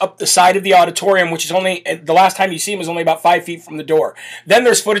walks up the side of the auditorium, which is only, the last time you see him is only about 5 feet from the door. Then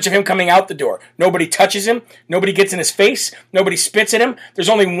there's footage of him coming out the door. Nobody touches him. Nobody gets in his face. Nobody spits at him. There's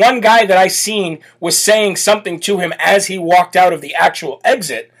only one guy that I seen was saying something to him as he walked out of the actual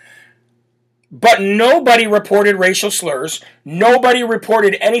exit. But nobody reported racial slurs. Nobody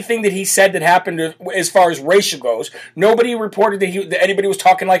reported anything that he said that happened as far as racial goes. Nobody reported that anybody was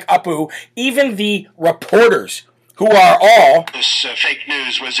talking like Apu. Even the reporters, who are all... This fake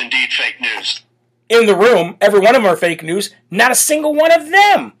news was indeed fake news. In the room, every one of them are fake news. Not a single one of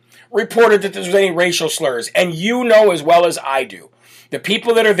them reported that there was any racial slurs. And you know as well as I do, the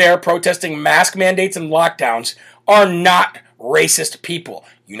people that are there protesting mask mandates and lockdowns are not racist people.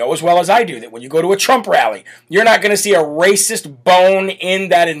 You know as well as I do that when you go to a Trump rally, you're not going to see a racist bone in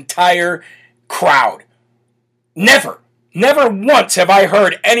that entire crowd. Never. Never once have I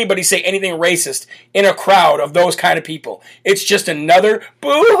heard anybody say anything racist in a crowd of those kind of people. It's just another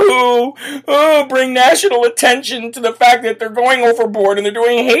boo-hoo, bring national attention to the fact that they're going overboard and they're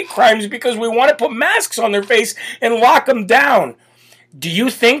doing hate crimes because we want to put masks on their face and lock them down. Do you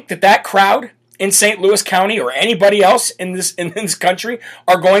think that crowd in St. Louis County or anybody else in this country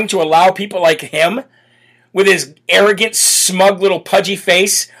are going to allow people like him with his arrogant, smug little pudgy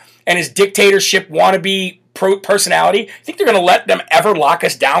face and his dictatorship wannabe personality? Think they're going to let them ever lock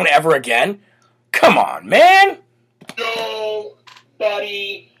us down ever again? Come on, man.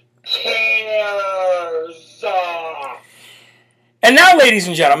 Nobody cares. And now, ladies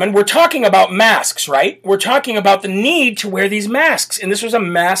and gentlemen, we're talking about masks, right? We're talking about the need to wear these masks. And this was a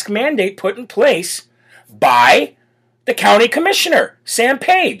mask mandate put in place by the county commissioner, Sam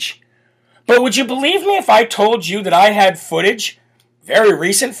Page. But would you believe me if I told you that I had footage, very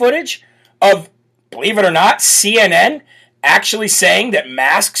recent footage, of, believe it or not, CNN actually saying that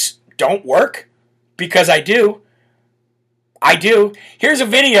masks don't work? Because I do. I do. Here's a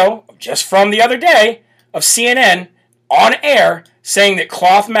video just from the other day of CNN on air saying that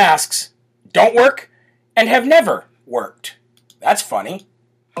cloth masks don't work and have never worked. That's funny.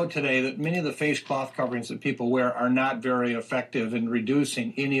 Today that many of the face cloth coverings that people wear are not very effective in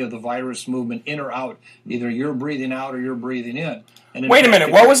reducing any of the virus movement in or out. Either you're breathing out or you're breathing in. And wait a minute,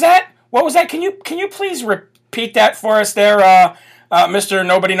 what was that? What was that? Can you please repeat that for us there, Mr.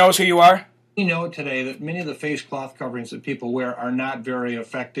 Nobody Knows Who You Are? We know today that many of the face cloth coverings that people wear are not very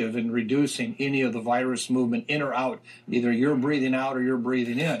effective in reducing any of the virus movement in or out. Either you're breathing out or you're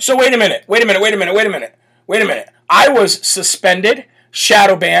breathing in. So wait a minute. I was suspended,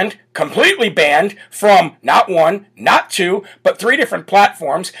 shadow banned, completely banned from not one, not two, but 3 different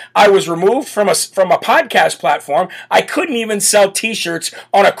platforms. I was removed from a podcast platform. I couldn't even sell T-shirts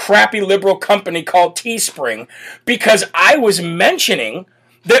on a crappy liberal company called Teespring because I was mentioning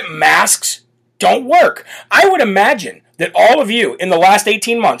that masks don't work. I would imagine that all of you in the last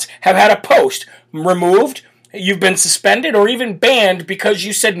 18 months have had a post removed, you've been suspended, or even banned because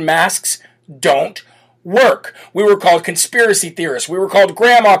you said masks don't work. We were called conspiracy theorists. We were called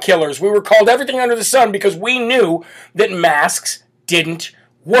grandma killers. We were called everything under the sun because we knew that masks didn't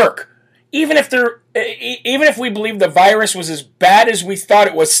work. Even if we believed the virus was as bad as we thought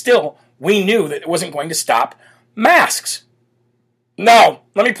it was, still, we knew that it wasn't going to stop masks. No,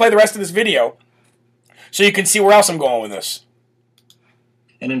 let me play the rest of this video so you can see where else I'm going with this.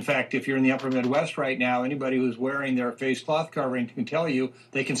 And in fact, if you're in the upper Midwest right now, anybody who's wearing their face cloth covering can tell you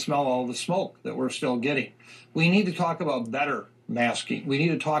they can smell all the smoke that we're still getting. We need to talk about better masking. We need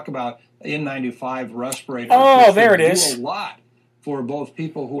to talk about N95 respirators. Oh, there it is. Do a lot for both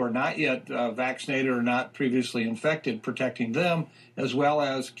people who are not yet vaccinated or not previously infected, protecting them, as well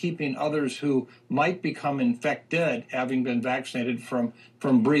as keeping others who might become infected, having been vaccinated, from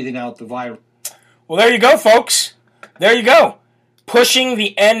breathing out the virus. Well, there you go, folks. There you go. Pushing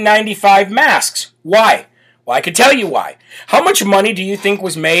the N95 masks. Why? Well, I can tell you why. How much money do you think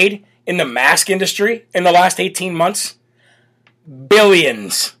was made in the mask industry in the last 18 months?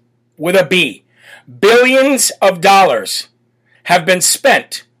 Billions, with a B. Billions of dollars have been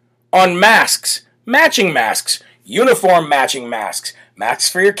spent on masks, matching masks, uniform matching masks, masks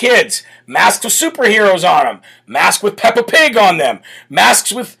for your kids, masks with superheroes on them, masks with Peppa Pig on them,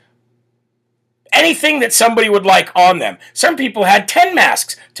 masks with anything that somebody would like on them. Some people had 10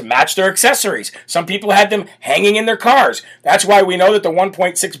 masks to match their accessories. Some people had them hanging in their cars. That's why we know that the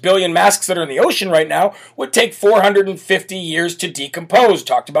 1.6 billion masks that are in the ocean right now would take 450 years to decompose.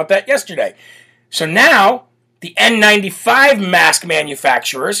 Talked about that yesterday. So now, the N95 mask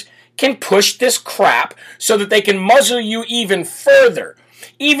manufacturers can push this crap so that they can muzzle you even further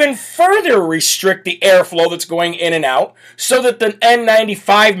restrict the airflow that's going in and out so that the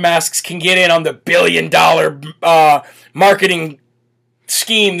N95 masks can get in on the billion-dollar marketing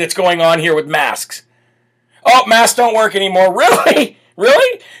scheme that's going on here with masks. Oh, masks don't work anymore. Really?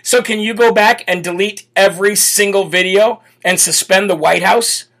 Really? So can you go back and delete every single video and suspend the White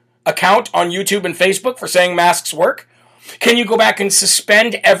House account on YouTube and Facebook for saying masks work? Can you go back and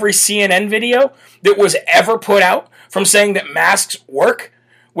suspend every CNN video that was ever put out from saying that masks work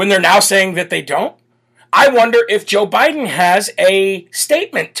when they're now saying that they don't? I wonder if Joe Biden has a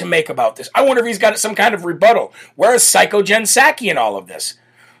statement to make about this. I wonder if he's got some kind of rebuttal. Where is Psycho Jen Psaki in all of this?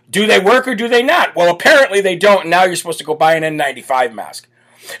 Do they work or do they not? Well, apparently they don't, and now you're supposed to go buy an N95 mask.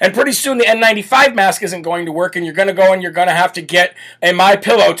 And pretty soon the N95 mask isn't going to work, and you're going to go and you're going to have to get a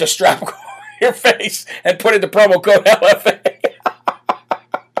MyPillow to strap over your face and put in the promo code LFA.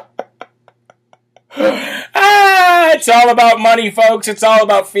 It's all about money, folks. It's all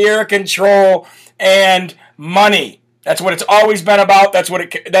about fear, control, and money. That's what it's always been about. That's what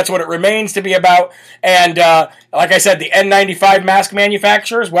it remains to be about. And like I said, the N95 mask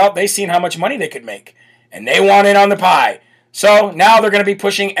manufacturers, well, they've seen how much money they could make, and they want in on the pie. So now they're going to be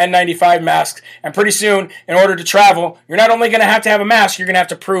pushing N95 masks, and pretty soon, in order to travel, you're not only going to have a mask, you're going to have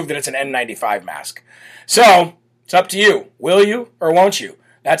to prove that it's an N95 mask. So it's up to you. Will you or won't you?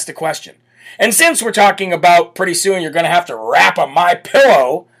 That's the question. And since we're talking about pretty soon you're going to have to wrap a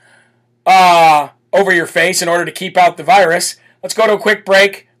MyPillow over your face in order to keep out the virus, let's go to a quick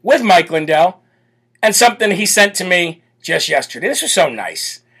break with Mike Lindell and something he sent to me just yesterday. This was so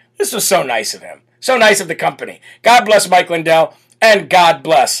nice. This was so nice of him. So nice of the company. God bless Mike Lindell, and God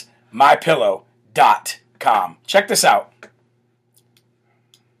bless MyPillow.com. Check this out.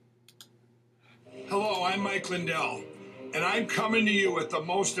 Hello, I'm Mike Lindell, and I'm coming to you with the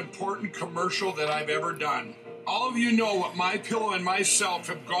most important commercial that I've ever done. All of you know what MyPillow and myself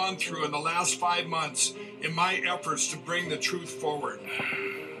have gone through in the last 5 months in my efforts to bring the truth forward.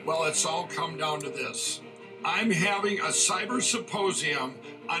 Well, it's all come down to this. I'm having a cyber symposium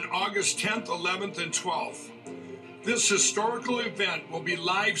on August 10th, 11th, and 12th. This historical event will be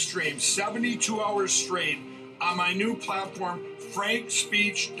live streamed 72 hours straight on my new platform,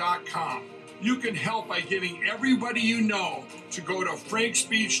 frankspeech.com. You can help by getting everybody you know to go to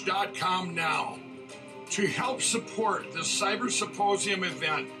frankspeech.com now. To help support this cyber symposium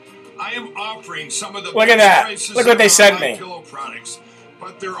event, I am offering some of the Look at best that. prices Look what they on sent my me. pillow products,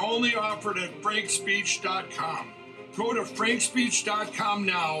 but they're only offered at frankspeech.com. Go to frankspeech.com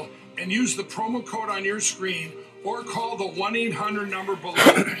now and use the promo code on your screen or call the 1-800 number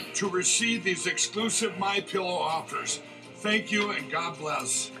below to receive these exclusive MyPillow offers. Thank you and God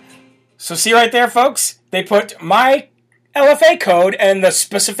bless. So see right there, folks? They put my LFA code and the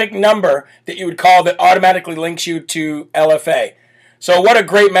specific number that you would call that automatically links you to LFA. So what a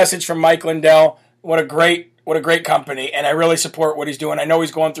great message from Mike Lindell. What a great company, and I really support what he's doing. I know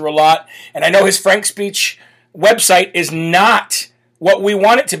he's going through a lot, and I know his Frank Speech website is not what we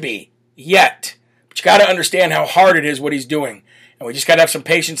want it to be yet. But you got to understand how hard it is what he's doing, and we just got to have some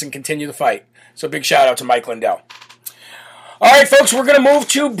patience and continue the fight. So big shout out to Mike Lindell. All right, folks, we're going to move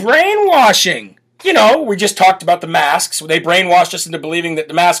to brainwashing. we just talked about the masks. They brainwashed us into believing that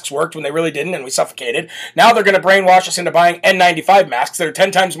the masks worked when they really didn't, and we suffocated. Now they're going to brainwash us into buying N95 masks that are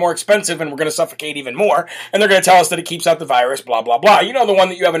 10 times more expensive, and we're going to suffocate even more. And they're going to tell us that it keeps out the virus, blah, blah, blah. You know, the one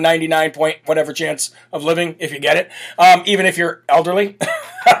that you have a 99 point whatever chance of living if you get it, even if you're elderly.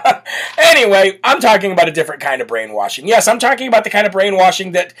 Anyway, I'm talking about a different kind of brainwashing. Yes, I'm talking about the kind of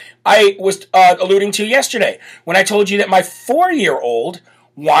brainwashing that I was alluding to yesterday when I told you that my 4-year-old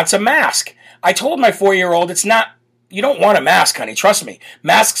wants a mask. I told my 4-year-old you don't want a mask, honey, trust me.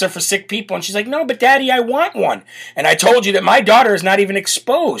 Masks are for sick people. And she's like, no, but Daddy, I want one. And I told you that my daughter is not even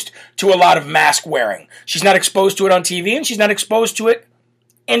exposed to a lot of mask wearing. She's not exposed to it on TV, and she's not exposed to it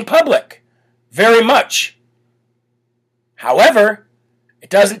in public. Very much. However, it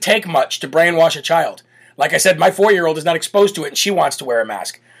doesn't take much to brainwash a child. Like I said, my 4-year-old is not exposed to it, and she wants to wear a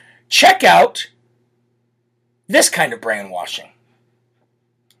mask. Check out this kind of brainwashing.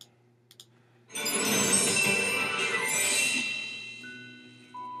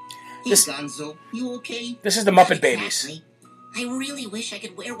 Hey, Gonzo, you okay? This is the Muppet Babies. I really wish I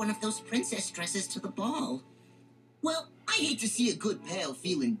could wear one of those princess dresses to the ball. Well, I hate to see a good pal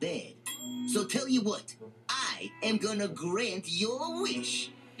feeling bad. So tell you what, I am gonna grant your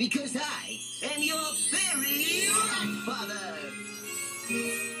wish. Because I am your fairy godfather.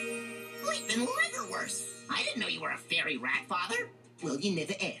 Even liverwurst. I didn't know you were a fairy rat father. Well, you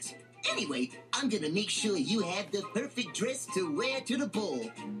never asked. Anyway, I'm gonna make sure you have the perfect dress to wear to the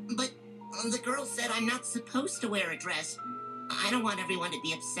ball. But the girl said I'm not supposed to wear a dress. I don't want everyone to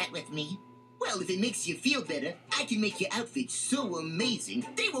be upset with me. Well, if it makes you feel better, I can make your outfit so amazing,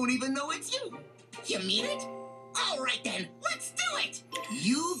 they won't even know it's you. You mean it? All right, then. Let's do it.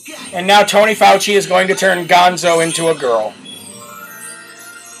 You got it. And now Tony Fauci is going to turn Gonzo into a girl.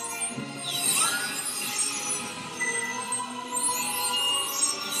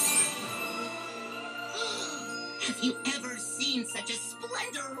 Have you ever seen such a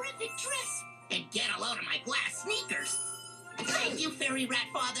splendorific dress? And get a load of my glass sneakers. Thank you, Fairy Rat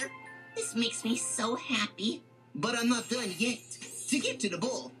Father. This makes me so happy. But I'm not done yet. To get to the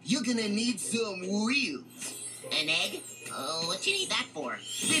ball, you're gonna need some wheels. An egg? Oh, what you need that for?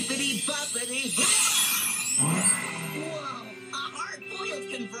 Bippity boppity bop. Whoa, a hard-boiled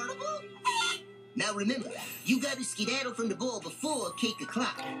convertible? Now remember, you gotta skedaddle from the ball before cake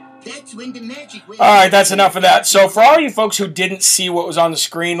o'clock. That's when the magic will... All right, that's enough of that. So for all you folks who didn't see what was on the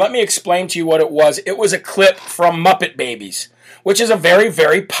screen, let me explain to you what it was. It was a clip from Muppet Babies, which is a very,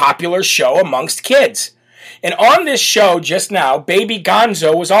 very popular show amongst kids. And on this show just now, baby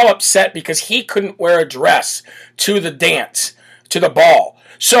Gonzo was all upset because he couldn't wear a dress to the dance, to the ball.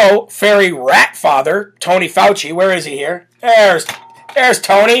 So, Fairy Rat Father, Tony Fauci, where is he here? There's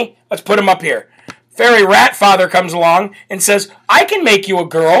Tony. Let's put him up here. Fairy Rat Father comes along and says, I can make you a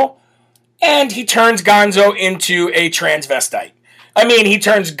girl. And he turns Gonzo into a transvestite. I mean, he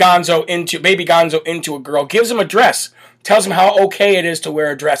turns baby Gonzo into a girl, gives him a dress, tells him how okay it is to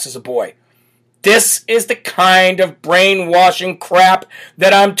wear a dress as a boy. This is the kind of brainwashing crap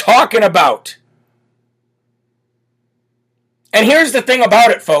that I'm talking about. And here's the thing about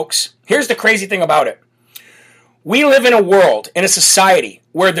it, folks. Here's the crazy thing about it. We live in a world, in a society,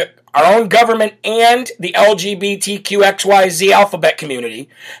 where our own government and the LGBTQXYZ alphabet community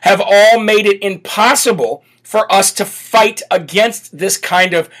have all made it impossible for us to fight against this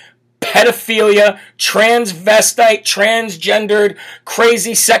kind of pedophilia, transvestite, transgendered,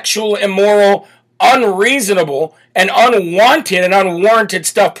 crazy, sexual, immoral, unreasonable, and unwanted and unwarranted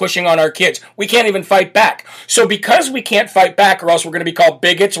stuff pushing on our kids. We can't even fight back. So because we can't fight back, or else we're going to be called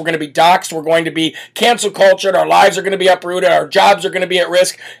bigots, we're going to be doxxed, we're going to be cancel cultured, our lives are going to be uprooted, our jobs are going to be at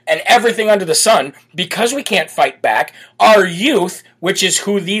risk, and everything under the sun, because we can't fight back, our youth, which is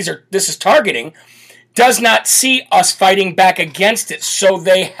who this is targeting, does not see us fighting back against it, so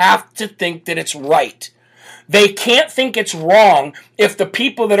they have to think that it's right. They can't think it's wrong if the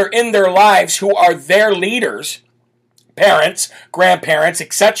people that are in their lives who are their leaders, parents, grandparents,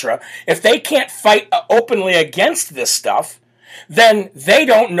 etc., if they can't fight openly against this stuff, then they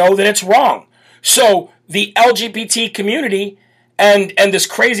don't know that it's wrong. So the LGBT community and this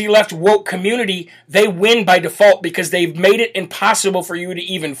crazy left woke community, they win by default because they've made it impossible for you to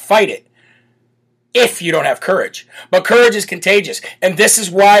even fight it. If you don't have courage. But courage is contagious. And this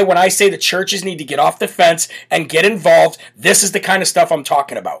is why when I say the churches need to get off the fence and get involved, this is the kind of stuff I'm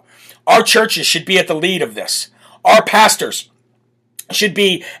talking about. Our churches should be at the lead of this. Our pastors should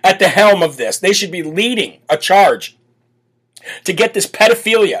be at the helm of this. They should be leading a charge to get this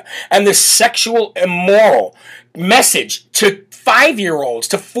pedophilia and this sexual immoral message to 5-year-olds,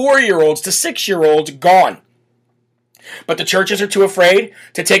 to 4-year-olds, to 6-year-olds gone. But the churches are too afraid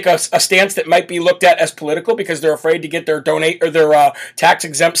to take a stance that might be looked at as political because they're afraid to get their tax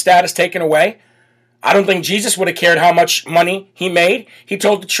exempt status taken away. I don't think Jesus would have cared how much money he made. He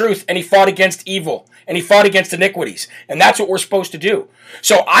told the truth, and he fought against evil, and he fought against iniquities. And that's what we're supposed to do.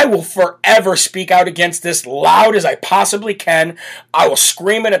 So I will forever speak out against this loud as I possibly can. I will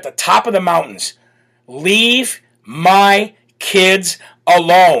scream it at the top of the mountains. Leave my kids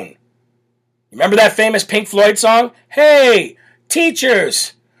alone. Remember that famous Pink Floyd song? Hey,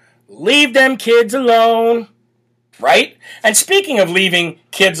 teachers, leave them kids alone. Right? And speaking of leaving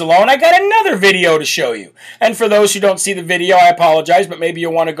kids alone, I got another video to show you. And for those who don't see the video, I apologize, but maybe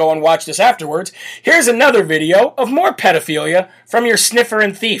you'll want to go and watch this afterwards. Here's another video of more pedophilia from your sniffer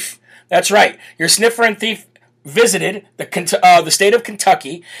and thief. That's right. Your sniffer and thief visited the state of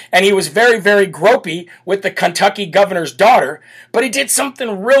Kentucky, and he was very, very gropey with the Kentucky governor's daughter, but he did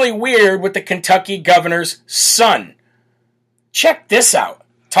something really weird with the Kentucky governor's son. Check this out.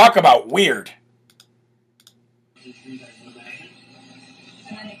 Talk about weird.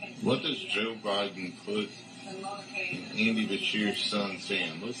 What does Joe Biden put in Andy Beshear's son's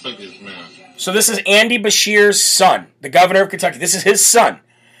hand? Looks like his mouth. So this is Andy Beshear's son, the governor of Kentucky. This is his son.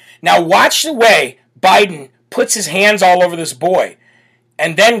 Now watch the way Biden puts his hands all over this boy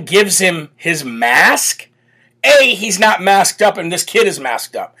and then gives him his mask. He's not masked up, and this kid is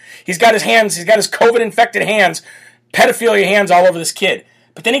masked up. He's got his COVID-infected hands, pedophilia hands all over this kid.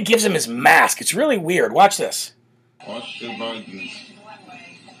 But then he gives him his mask. It's really weird. Watch this. Watch Joe Biden's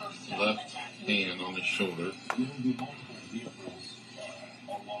left hand on his shoulder.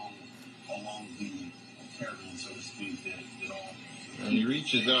 And he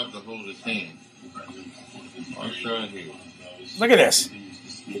reaches out to hold his hand. Watch right here. Look at this.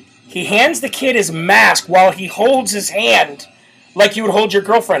 He hands the kid his mask while he holds his hand like you would hold your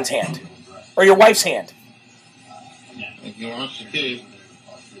girlfriend's hand or your wife's hand. If you watch the kid,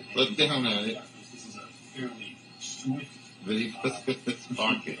 look down at it. But he puts it in his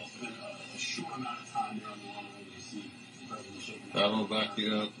pocket. That'll back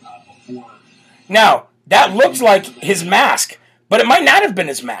it up. Now, that looks like his mask, but it might not have been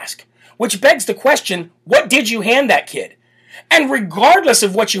his mask. Which begs the question, what did you hand that kid? And regardless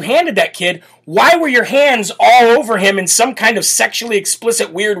of what you handed that kid, why were your hands all over him in some kind of sexually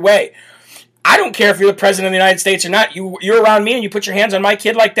explicit weird way? I don't care if you're the president of the United States or not. You're around me and you put your hands on my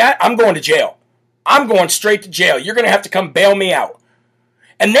kid like that, I'm going to jail. I'm going straight to jail. You're going to have to come bail me out.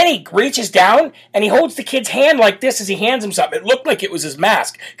 And then he reaches down and he holds the kid's hand like this as he hands him something. It looked like it was his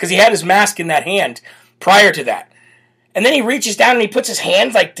mask because he had his mask in that hand prior to that. And then he reaches down and he puts his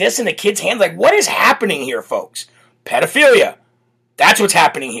hands like this in the kid's hands. Like, what is happening here, folks? Pedophilia. That's what's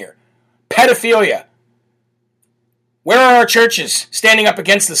happening here. Pedophilia. Where are our churches standing up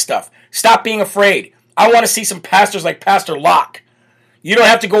against this stuff? Stop being afraid. I want to see some pastors like Pastor Locke. You don't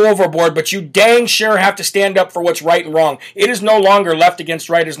have to go overboard, but you dang sure have to stand up for what's right and wrong. It is no longer left against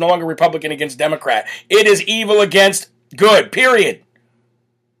right. It is no longer Republican against Democrat. It is evil against good, period.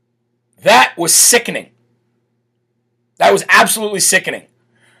 That was sickening. That was absolutely sickening.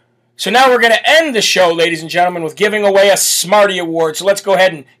 So now we're going to end the show, ladies and gentlemen, with giving away a Smarty Award. So let's go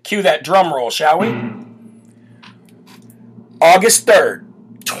ahead and cue that drum roll, shall we? August 3rd,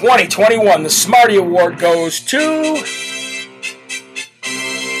 2021, the Smarty Award goes to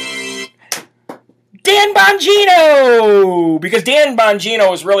Dan Bongino, because Dan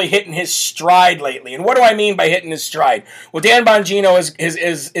Bongino is really hitting his stride lately. And what do I mean by hitting his stride? Well, Dan Bongino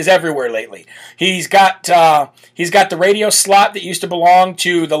is everywhere lately. He's got the radio slot that used to belong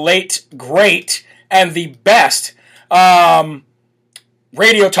to the late great and the best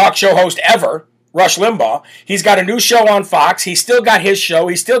radio talk show host ever, Rush Limbaugh. He's got a new show on Fox. He's still got his show.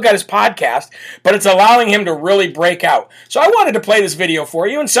 He's still got his podcast, but it's allowing him to really break out. So I wanted to play this video for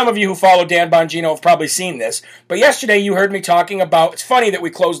you, and some of you who follow Dan Bongino have probably seen this. But yesterday you heard me talking about, it's funny that we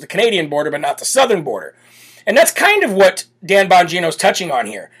closed the Canadian border but not the southern border. And that's kind of what Dan Bongino's touching on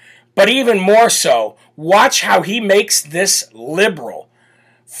here. But even more so, watch how he makes this liberal,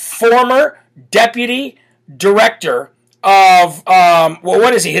 former deputy director of,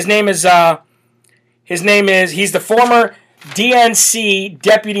 what is he? His name is, he's the former DNC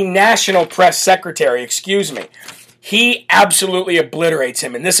Deputy National Press Secretary, excuse me. He absolutely obliterates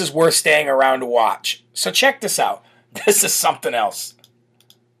him, and this is worth staying around to watch. So check this out. This is something else.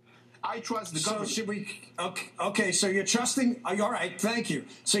 I trust the government. Should we? Okay, so you're trusting. All right, thank you.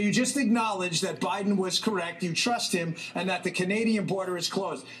 So you just acknowledged that Biden was correct. You trust him, and that the Canadian border is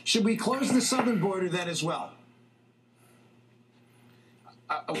closed. Should we close the southern border then as well?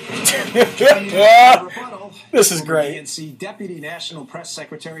 This is great. DNC Deputy National Press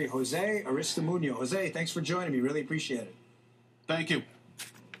Secretary Jose Aristimuño. Jose, thanks for joining me. Really appreciate it. Thank you.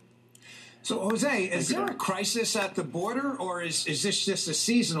 So, Jose, is there a crisis at the border, or is this just a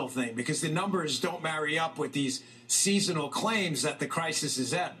seasonal thing? Because the numbers don't marry up with these seasonal claims that the crisis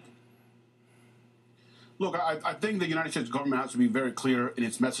is at. Look, I think the United States government has to be very clear in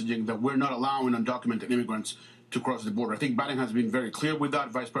its messaging that we're not allowing undocumented immigrants to cross the border. I think Biden has been very clear with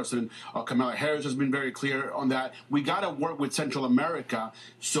that. Vice President Kamala Harris has been very clear on that. We got to work with Central America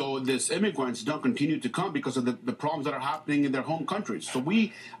so these immigrants don't continue to come because of the problems that are happening in their home countries. So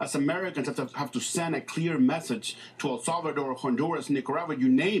we, as Americans, have to send a clear message to El Salvador, Honduras, Nicaragua, you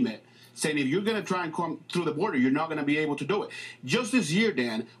name it, saying if you're going to try and come through the border, you're not going to be able to do it. Just this year,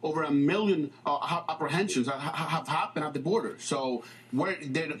 Dan, over 1 million apprehensions have happened at the border. So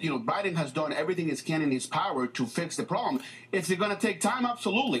Biden has done everything he can in his power to fix the problem. Is it going to take time?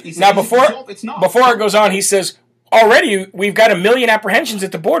 Absolutely. Now, before it goes on, he says, already we've got 1 million apprehensions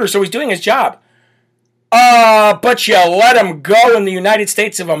at the border, so he's doing his job. But you let him go in the United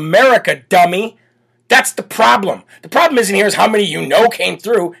States of America, dummy. That's the problem. The problem isn't here's how many came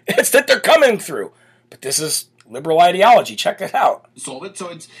through. It's that they're coming through. But this is liberal ideology. Check it out. Solve it. So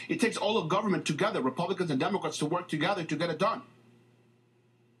it takes all of government together, Republicans and Democrats, to work together to get it done.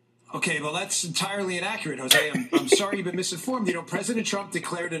 Okay, well, that's entirely inaccurate, Jose. I'm sorry you've been misinformed. President Trump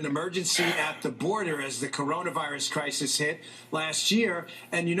declared an emergency at the border as the coronavirus crisis hit last year.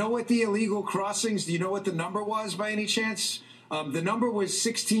 And you know what the illegal crossings, do you know what the number was by any chance? The number was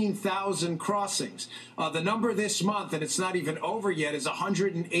 16,000 crossings. The number this month, and it's not even over yet, is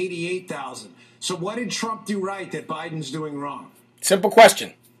 188,000. So what did Trump do right that Biden's doing wrong? Simple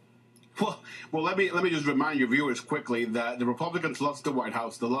question. Well, let me just remind your viewers quickly that the Republicans lost the White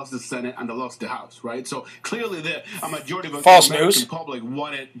House, they lost the Senate, and they lost the House, right? So clearly, a majority of the American public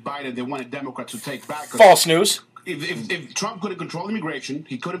wanted Biden. They wanted Democrats to take back. False news. If Trump couldn't control immigration,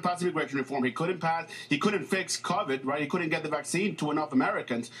 he couldn't pass immigration reform. He couldn't fix COVID, right? He couldn't get the vaccine to enough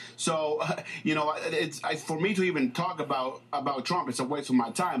Americans. So, for me to even talk about Trump, it's a waste of my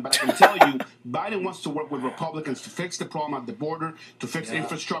time. But I can tell you, Biden wants to work with Republicans to fix the problem at the border, to fix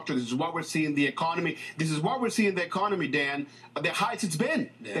infrastructure. This is what we're seeing the economy. This is what we're seeing the economy, Dan. The highest it's been.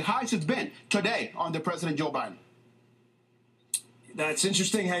 Yeah. The highest it's been today under President Joe Biden. That's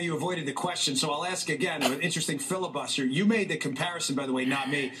interesting how you avoided the question, so I'll ask again. An interesting filibuster. You made the comparison, by the way, not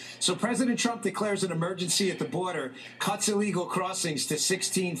me. So President Trump declares an emergency at the border, cuts illegal crossings to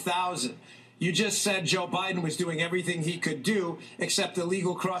 16,000. You just said Joe Biden was doing everything he could do, except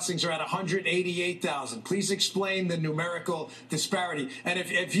illegal crossings are at 188,000. Please explain the numerical disparity. And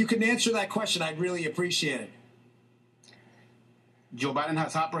if you can answer that question, I'd really appreciate it. Joe Biden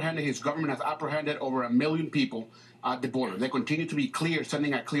has apprehended, his government has apprehended over 1 million people at the border. They continue to be clear,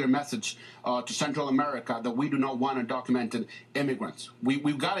 sending a clear message to Central America that we do not want undocumented immigrants.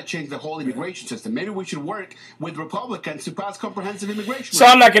 We've got to change the whole immigration system. Maybe we should work with Republicans to pass comprehensive immigration. So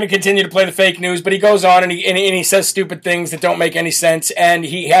I'm not going to continue to play the fake news, but he goes on and he says stupid things that don't make any sense. And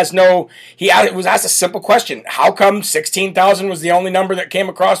he was asked a simple question: how come 16,000 was the only number that came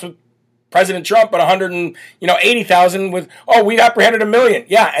across with President Trump, but 180,000 with, we've apprehended 1 million.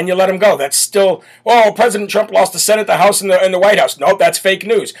 Yeah, and you let him go. That's still, President Trump lost the Senate, the House, and the White House. Nope, that's fake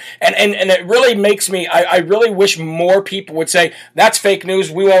news. And it really makes me, I really wish more people would say, that's fake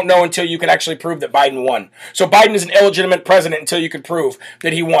news. We won't know until you can actually prove that Biden won. So Biden is an illegitimate president until you can prove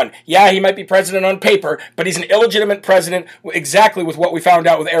that he won. Yeah, he might be president on paper, but he's an illegitimate president exactly with what we found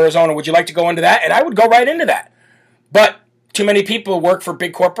out with Arizona. Would you like to go into that? And I would go right into that. But too many people work for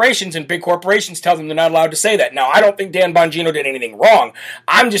big corporations, and big corporations tell them they're not allowed to say that. Now, I don't think Dan Bongino did anything wrong.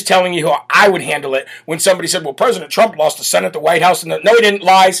 I'm just telling you how I would handle it when somebody said, President Trump lost the Senate, the White House, and no, he didn't.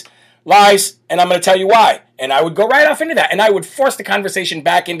 Lies, and I'm going to tell you why. And I would go right off into that, and I would force the conversation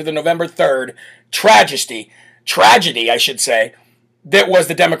back into the November 3rd tragedy, I should say, that was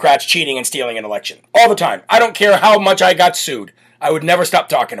the Democrats cheating and stealing an election. All the time. I don't care how much I got sued. I would never stop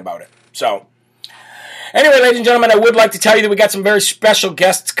talking about it. So anyway, ladies and gentlemen, I would like to tell you that we got some very special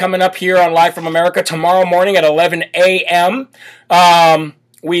guests coming up here on Live from America tomorrow morning at 11 a.m.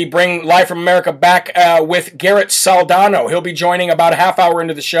 We bring Live from America back with Garrett Soldano. He'll be joining about a half hour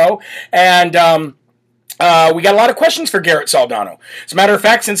into the show. And we got a lot of questions for Garrett Soldano. As a matter of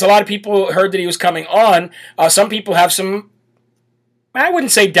fact, since a lot of people heard that he was coming on, some people have some, I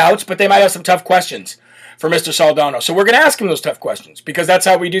wouldn't say doubts, but they might have some tough questions for Mr. Soldano. So we're going to ask him those tough questions because that's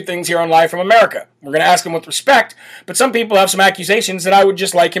how we do things here on Live from America. We're going to ask him with respect, but some people have some accusations that I would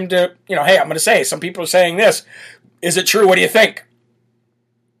just like him to, hey, I'm going to say, some people are saying this. Is it true? What do you think?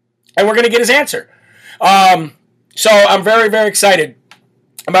 And we're going to get his answer. So I'm very, very excited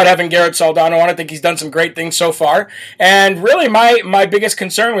about having Garrett Soldano on. I think he's done some great things so far. And really, my biggest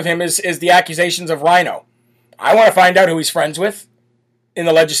concern with him is the accusations of Rhino. I want to find out who he's friends with in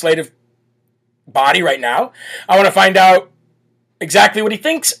the legislative body right now. I want to find out exactly what he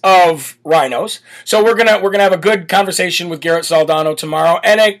thinks of rhinos. So we're gonna have a good conversation with Garrett Soldano tomorrow,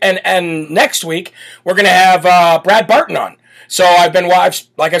 and next week we're gonna have Brad Barton on. So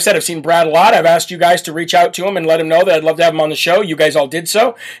like I said, I've seen Brad a lot. I've asked you guys to reach out to him and let him know that I'd love to have him on the show. You guys all did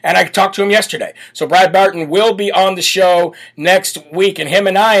so, and I talked to him yesterday. So Brad Barton will be on the show next week, and him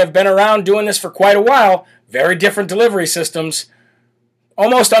and I have been around doing this for quite a while. Very different delivery systems.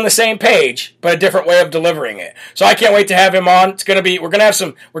 Almost on the same page, but a different way of delivering it. So I can't wait to have him on. We're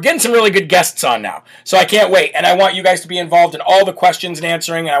getting some really good guests on now. So I can't wait. And I want you guys to be involved in all the questions and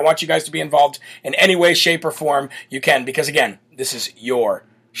answering, and I want you guys to be involved in any way, shape, or form you can, because again, this is your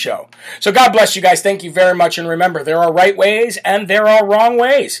show. So God bless you guys. Thank you very much. And remember, there are right ways and there are wrong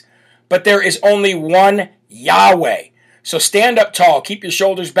ways, but there is only one Yahweh. So stand up tall, keep your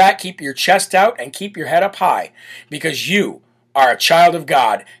shoulders back, keep your chest out, and keep your head up high, because you are a child of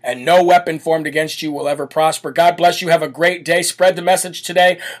God, and no weapon formed against you will ever prosper. God bless you. Have a great day. Spread the message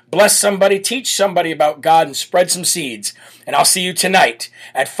today. Bless somebody. Teach somebody about God, and spread some seeds. And I'll see you tonight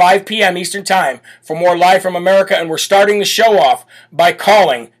at 5 p.m. Eastern Time for more Live from America. And we're starting the show off by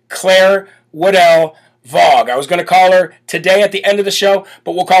calling Claire Woodell Vogue. I was going to call her today at the end of the show,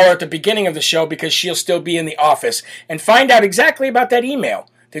 but we'll call her at the beginning of the show because she'll still be in the office, and find out exactly about that email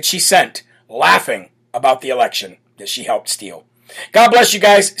that she sent laughing about the election that she helped steal. God bless you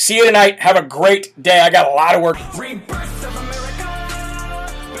guys. See you tonight. Have a great day. I got a lot of work. Rebirth of America.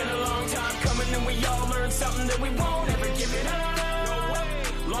 Been a long time coming, and we all learned something that we won't ever give it up. No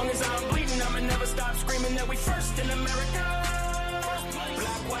way. Long as I'm bleeding, I'ma never stop screaming that we first in America.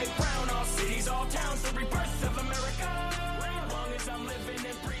 Black, white, brown, all cities, all towns.